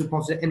need to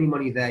deposit any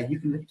money there. You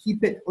can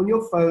keep it on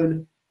your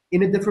phone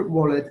in a different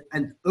wallet,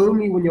 and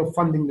only when you're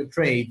funding the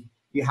trade,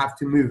 you have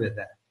to move it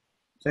there.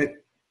 So,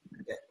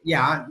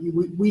 yeah,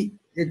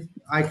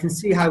 I can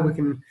see how we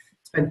can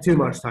spend too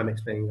much time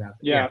explaining that.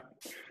 Yeah.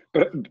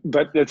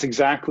 But that's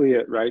exactly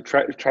it, right?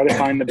 Try to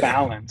find the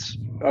balance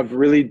of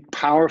really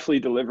powerfully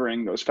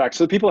delivering those facts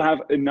so people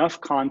have enough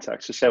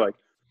context to say like,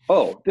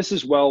 oh, this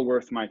is well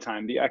worth my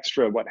time. The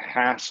extra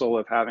hassle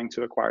of having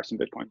to acquire some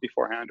Bitcoin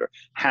beforehand or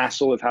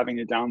hassle of having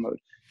to download.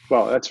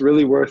 Well, that's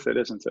really worth it,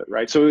 isn't it?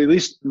 Right. So at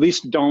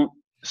least don't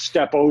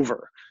step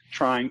over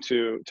trying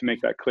to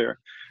make that clear.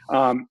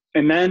 And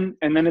then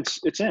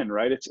it's in,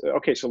 right? It's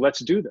okay. So let's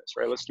do this,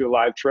 right? Let's do a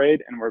live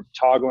trade, and we're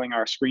toggling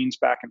our screens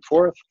back and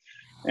forth.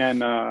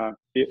 And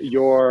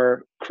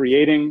you're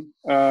creating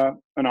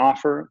an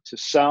offer to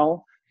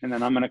sell, and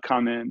then I'm going to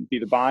come in, be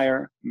the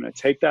buyer. I'm going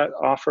to take that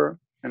offer,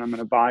 and I'm going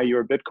to buy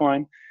your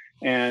Bitcoin.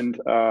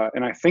 And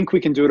I think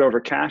we can do it over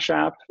Cash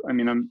App. I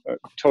mean, I'm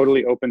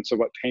totally open to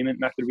what payment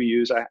method we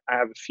use. I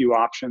have a few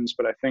options,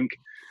 but I think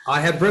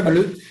I have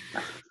Revolut.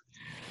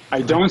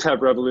 I don't have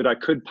Revolut. I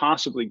could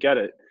possibly get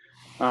it.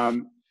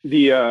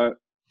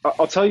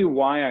 I'll tell you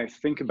why I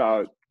think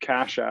about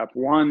Cash App.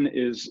 One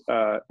is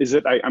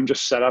that I'm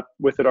just set up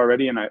with it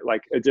already, and I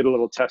did a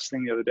little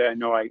testing the other day. I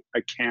know I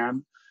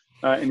can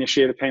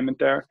initiate a payment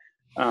there.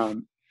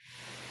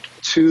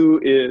 Two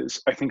is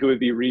I think it would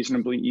be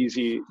reasonably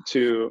easy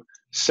to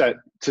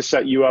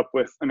set you up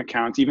with an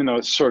account, even though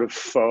it's sort of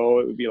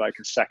faux. It would be like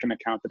a second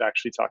account that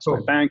actually talks to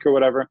my bank or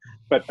whatever.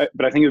 But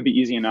I think it would be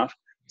easy enough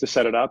to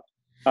set it up.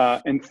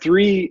 And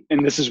three,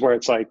 and this is where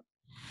it's like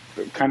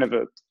kind of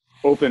a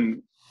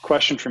open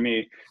question for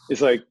me,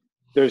 is like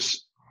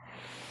there's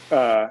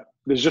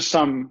just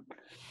some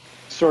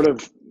sort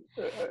of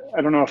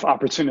I don't know if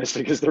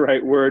opportunistic is the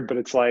right word, but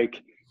it's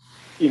like,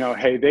 you know,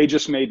 hey, they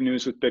just made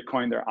news with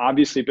Bitcoin. They're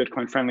obviously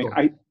Bitcoin friendly.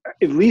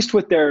 At least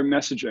with their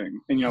messaging,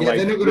 and you know,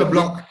 they're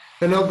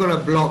not going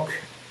to block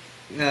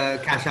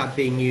Cash App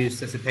being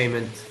used as a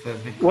payment for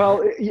Bitcoin.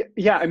 Well,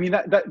 yeah. I mean,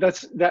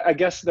 that's I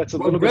guess that's a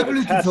little bit of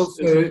a test. Revolut is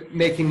also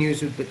making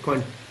news with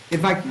Bitcoin. In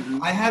fact,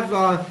 I have,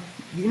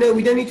 we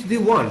don't need to do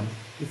one.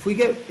 If we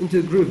get into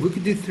a group, we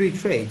could do 3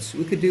 trades.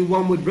 We could do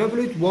one with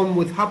Revolut, one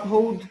with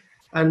Hubhold,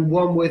 and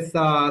one with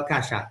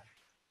Cash App.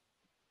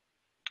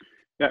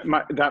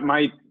 that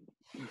might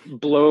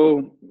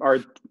blow our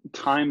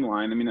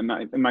timeline. I mean,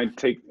 it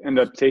might end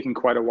up taking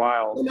quite a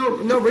while. No,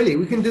 not really.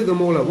 We can do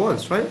them all at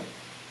once, right?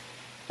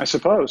 I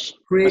suppose.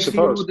 Create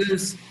the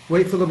orders,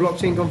 wait for the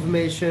blockchain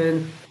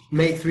confirmation,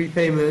 make 3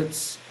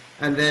 payments,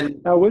 and then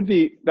that would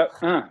be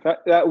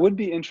that would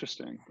be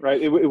interesting,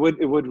 right? It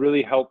would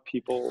really help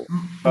people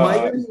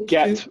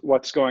get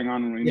what's going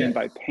on when we mean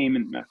by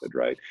payment method,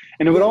 right?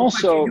 And it would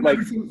also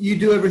you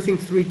do everything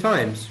 3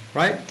 times,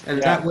 right?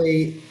 And that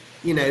way,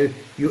 you know,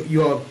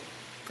 you're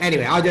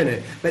anyway. I don't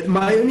know, but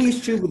my only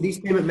issue with these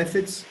payment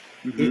methods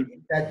is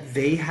that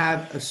they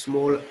have a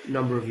small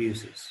number of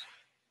users.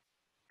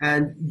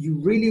 And you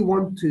really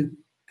want to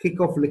kick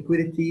off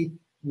liquidity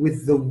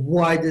with the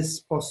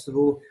widest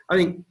possible. I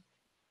mean,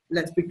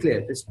 let's be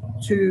clear. There's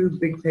 2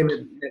 big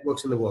payment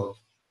networks in the world: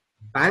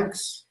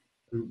 banks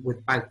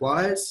with bank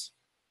wires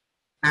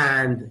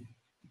and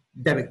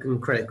debit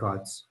and credit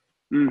cards.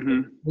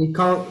 We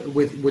can't,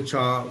 which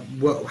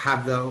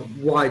have the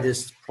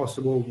widest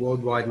possible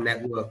worldwide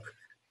network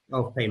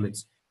of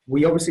payments.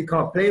 We obviously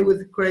can't play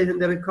with credit and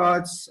debit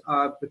cards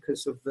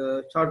because of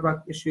the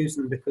chargeback issues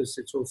and because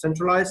it's all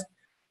centralized.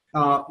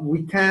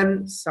 We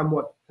can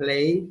somewhat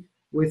play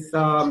with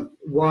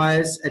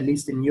wires, at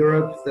least in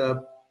Europe.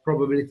 The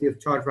probability of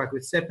chargeback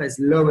with SEPA is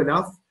low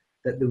enough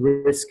that the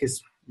risk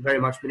is very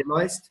much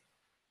minimized.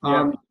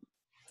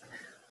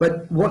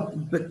 But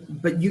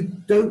you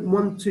don't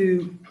want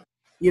to,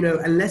 you know,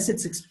 unless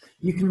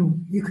you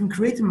can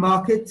create a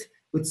market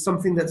with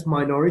something that's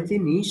minority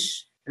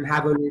niche and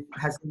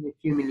has only a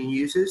few million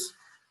users.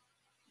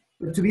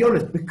 But to be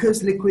honest,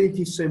 because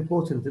liquidity is so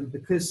important and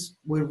because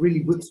we're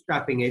really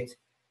bootstrapping it,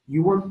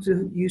 you want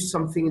to use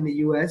something in the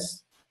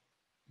US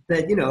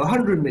that, you know,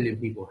 100 million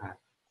people have.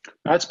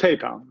 That's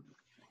PayPal,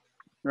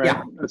 right?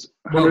 Yeah. That's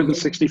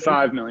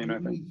 165 million, I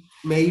think.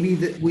 Maybe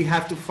that we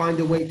have to find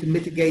a way to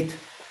mitigate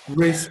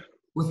risk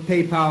with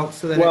PayPal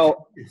so that.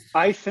 Well,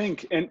 I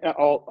think, and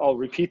I'll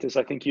repeat this.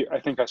 I think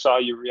I saw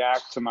you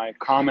react to my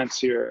comments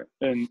here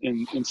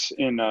in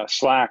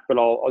Slack, but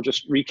I'll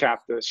just recap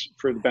this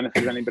for the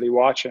benefit of anybody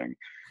watching.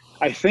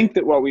 I think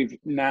that what we've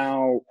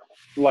now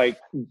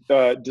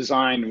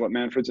designed, what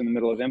Manfred's in the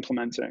middle of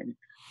implementing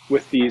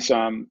with these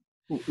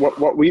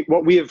what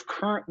we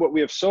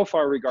have so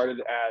far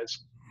regarded as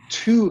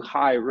too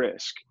high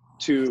risk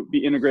to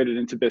be integrated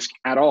into Bisq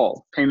at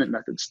all. Payment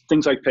methods,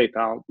 things like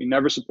PayPal, we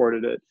never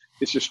supported it.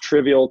 It's just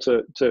trivial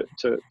to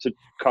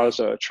cause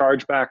a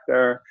chargeback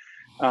there.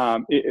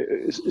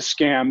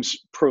 Scams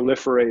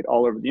proliferate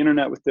all over the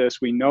internet with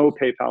this. We know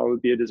PayPal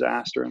would be a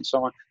disaster and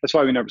so on. That's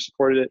why we never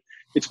supported it.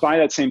 It's by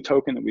that same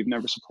token that we've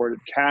never supported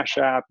Cash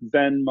App,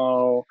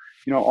 Venmo,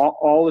 you know,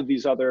 all of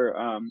these other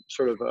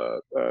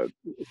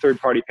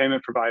third-party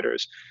payment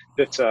providers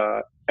that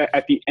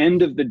at the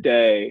end of the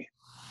day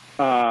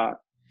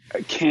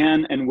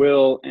can and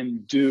will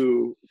and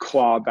do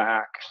claw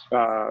back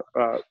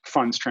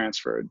funds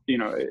transferred. You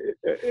know,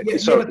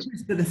 but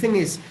the thing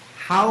is,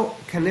 how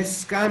can a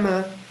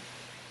scammer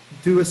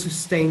do a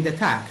sustained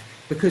attack?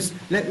 Because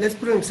let's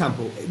put an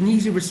example, an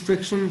easy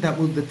restriction that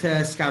will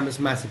deter scammers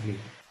massively.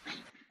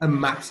 A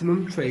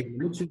maximum trade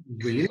limit should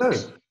be really low.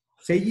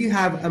 Say you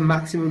have a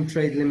maximum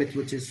trade limit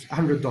which is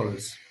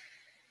 $100,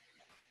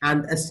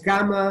 and a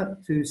scammer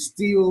to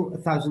steal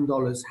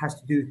 $1,000 has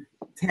to do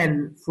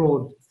 10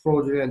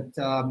 fraudulent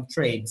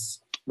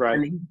trades. Right.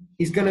 And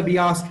he's going to be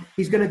asked.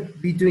 He's going to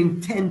be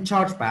doing 10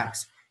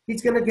 chargebacks.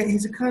 He's going to get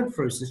his account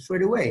frozen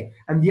straight away,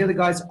 and the other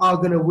guys are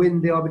going to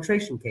win the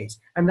arbitration case,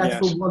 and that's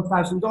for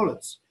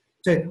 $1,000.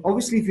 So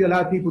obviously, if you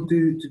allow people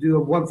to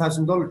do a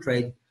 $1,000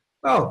 trade,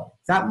 well,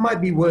 that might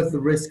be worth the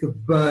risk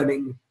of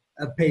burning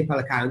a PayPal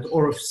account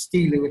or of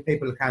stealing a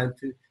PayPal account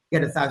to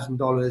get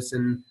 $1,000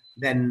 and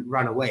then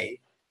run away.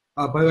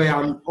 By the way,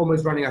 I'm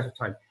almost running out of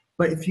time.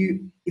 But if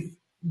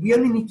we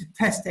only need to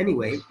test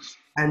anyway,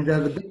 and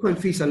the Bitcoin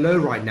fees are low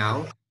right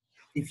now,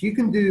 if you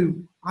can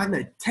do, I don't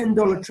know,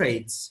 $10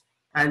 trades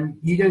and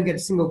you don't get a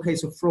single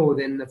case of fraud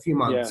in a few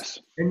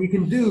months, then you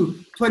can do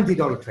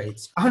 $20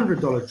 trades,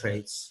 $100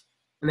 trades.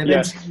 And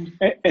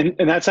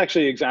and that's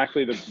actually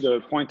exactly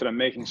the point that I'm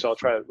making. So I'll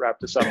try to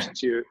wrap this up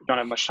since you don't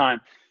have much time.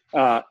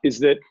 Is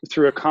that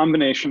through a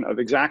combination of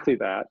exactly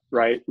that,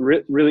 right?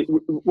 Really,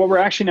 what we're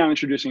actually now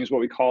introducing is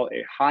what we call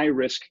a high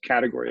risk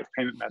category of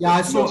payment methods. Yeah,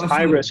 I saw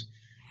high risk.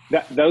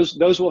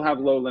 Those will have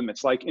low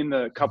limits, like in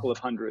the couple of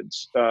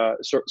hundreds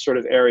sort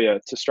of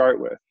area to start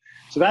with.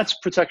 So that's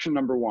protection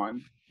number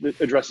one. That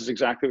addresses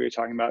exactly what you're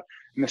talking about.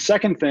 And the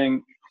second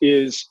thing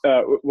is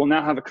we'll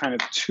now have a kind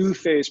of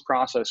two-phase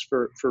process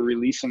for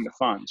releasing the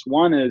funds.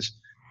 One is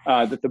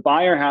that the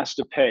buyer has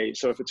to pay.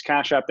 So if it's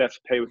Cash App, they have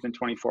to pay within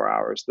 24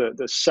 hours.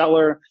 The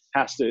seller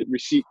has to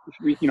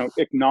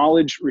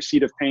acknowledge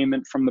receipt of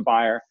payment from the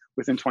buyer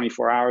within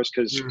 24 hours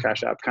because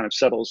Cash App kind of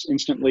settles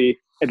instantly,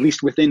 at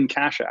least within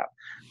Cash App.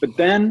 But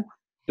then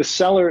the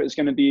seller is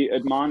going to be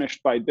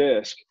admonished by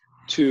Bisq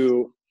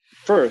to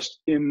first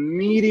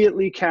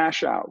immediately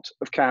cash out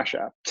of Cash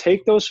App,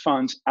 take those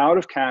funds out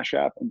of Cash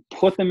App and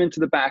put them into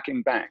the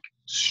backing bank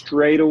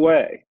straight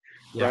away,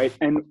 right?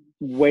 And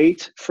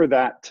wait for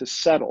that to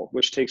settle,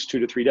 which takes 2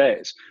 to 3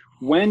 days.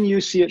 When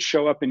you see it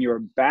show up in your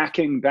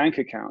backing bank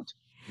account,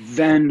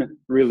 then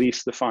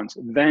release the funds,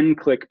 then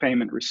click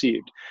payment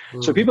received.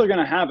 So people are going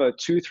to have a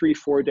 2, 3,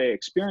 4 day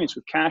experience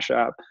with Cash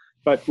App,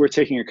 but we're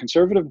taking a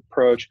conservative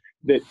approach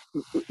that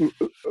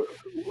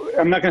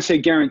I'm not going to say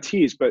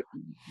guarantees, but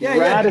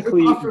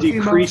radically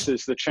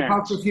decreases the chance.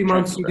 After a few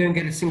months, you don't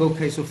get a single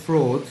case of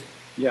fraud.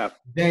 Yeah.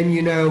 Then,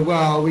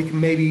 well, we can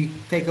maybe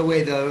take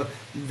away the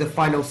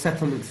final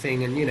settlement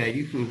thing, and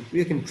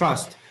you can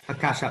trust a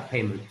Cash App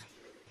payment.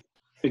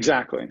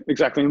 Exactly,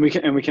 and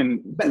we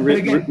can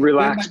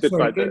relax bit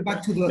by bit. Going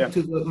back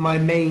to my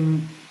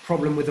main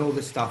problem with all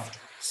this stuff: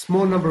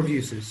 small number of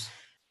users.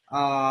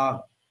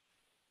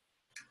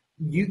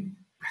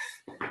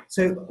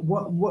 So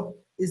what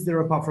is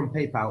there apart from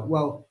PayPal?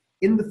 Well,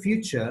 in the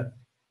future,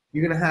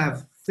 you're going to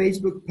have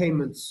Facebook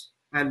payments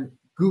and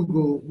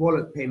Google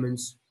Wallet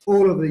payments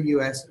all over the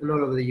US and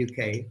all over the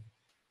UK.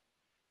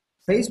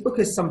 Facebook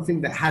is something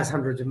that has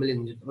hundreds of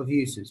millions of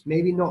users.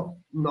 Maybe not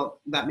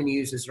that many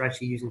users are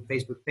actually using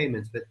Facebook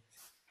payments, but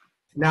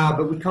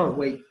we can't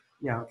wait.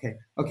 Yeah.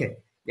 Okay.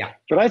 Yeah.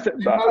 But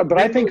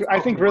I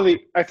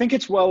think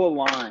it's well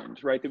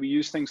aligned, right? That we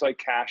use things like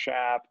Cash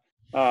App.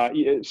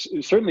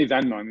 Certainly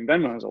Venmo. I mean,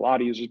 Venmo has a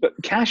lot of users, but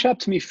Cash App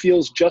to me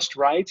feels just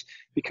right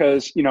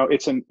because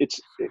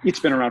it's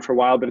been around for a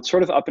while, but it's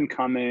sort of up and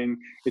coming.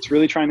 It's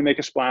really trying to make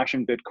a splash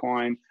in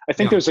Bitcoin. I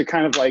think there's a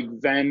kind of like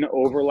Ven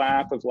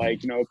overlap of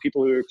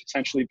people who are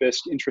potentially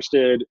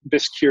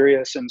BISC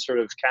curious and sort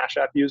of Cash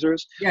App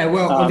users. Yeah.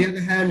 Well, on the other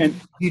hand,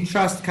 you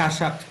trust Cash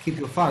App to keep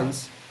your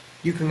funds.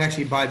 You can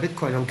actually buy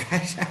Bitcoin on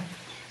Cash App.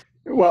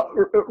 Well,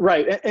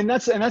 right, and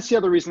that's the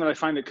other reason that I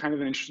find it kind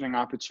of an interesting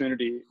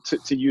opportunity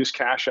to use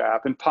Cash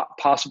App, and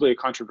possibly a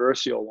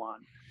controversial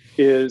one,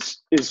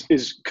 is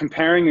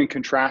comparing and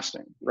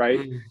contrasting,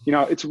 right?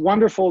 Mm-hmm. It's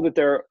wonderful that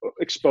they're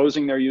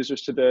exposing their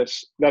users to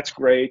this. That's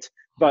great,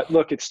 but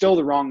look, it's still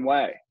the wrong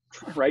way,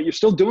 right? You're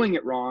still doing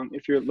it wrong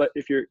if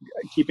you're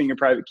keeping your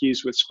private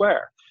keys with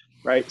Square,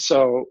 right?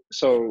 So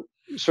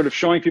sort of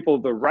showing people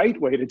the right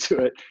way to do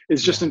it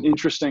is just an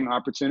interesting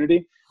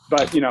opportunity.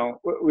 But, we don't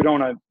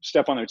want to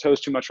step on their toes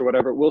too much or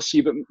whatever. We'll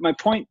see. But my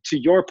point to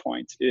your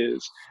point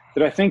is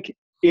that I think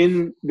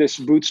in this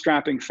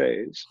bootstrapping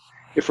phase,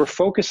 if we're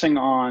focusing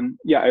on,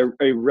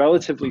 a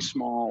relatively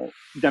small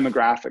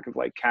demographic of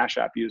like Cash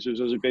App users,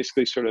 those are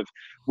basically sort of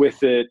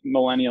with it,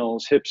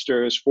 millennials,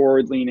 hipsters,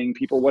 forward-leaning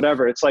people,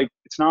 whatever. It's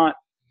not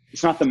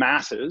the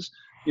masses,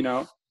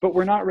 but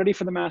we're not ready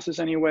for the masses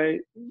anyway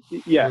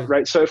yet,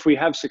 right? So if we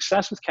have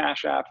success with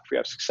Cash App, if we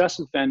have success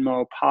with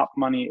Venmo, Pop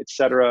Money, et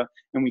cetera,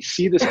 and we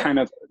see this kind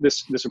of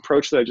this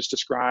approach that I just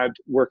described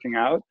working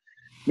out,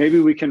 maybe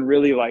we can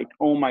really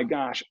oh my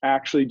gosh,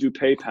 actually do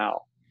PayPal,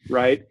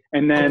 right?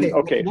 And then,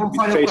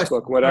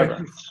 Facebook, whatever.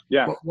 Right.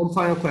 Yeah. One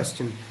final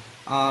question.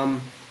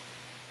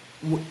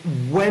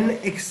 When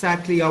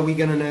exactly are we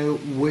going to know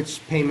which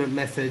payment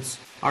methods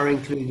are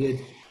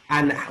included,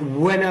 and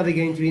when are they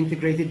going to be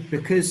integrated?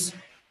 Because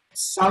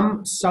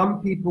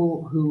some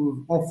people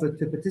who offered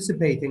to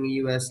participate in a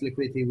US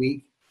Liquidity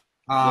Week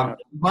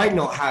might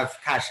not have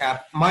Cash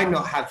App, might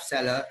not have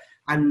Seller,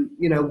 and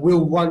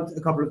will want a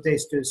couple of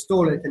days to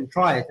install it and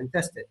try it and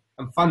test it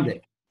and fund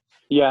it.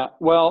 Yeah,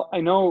 well, I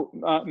know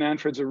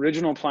Manfred's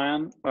original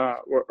plan,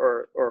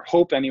 or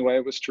hope anyway,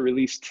 was to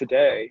release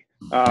today.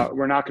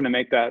 We're not going to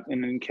make that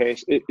in any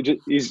case.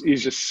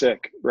 He's just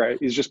sick, right?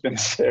 He's just been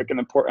sick, and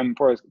the poor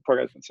guy's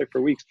been sick for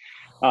weeks.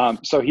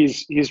 So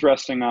he's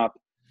resting up.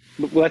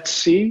 Let's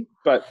see,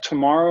 but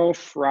tomorrow,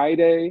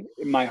 Friday,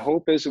 my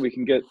hope is that we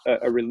can get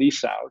a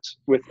release out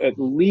with at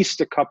least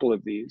a couple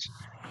of these.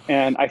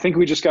 And I think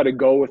we just got to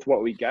go with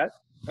what we get.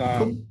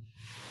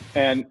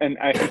 And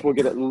I think we'll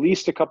get at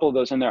least a couple of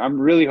those in there. I'm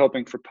really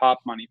hoping for Pop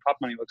Money. Pop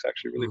Money looks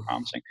actually really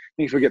promising. I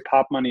think if we get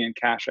Pop Money and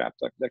Cash App,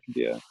 that could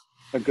be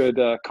a good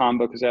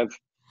combo, because they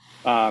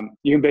have,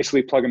 you can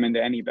basically plug them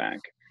into any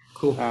bank.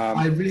 Cool.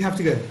 I really have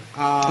to go.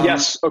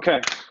 Yes. Okay.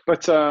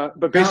 But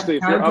basically,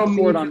 if you're up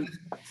for it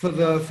for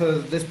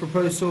this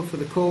proposal, for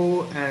the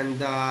call,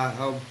 and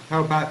I'll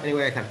help out any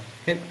way I can.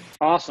 Okay.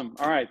 Awesome.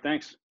 All right.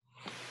 Thanks.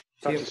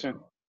 Talk to you soon.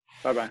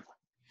 Bye-bye.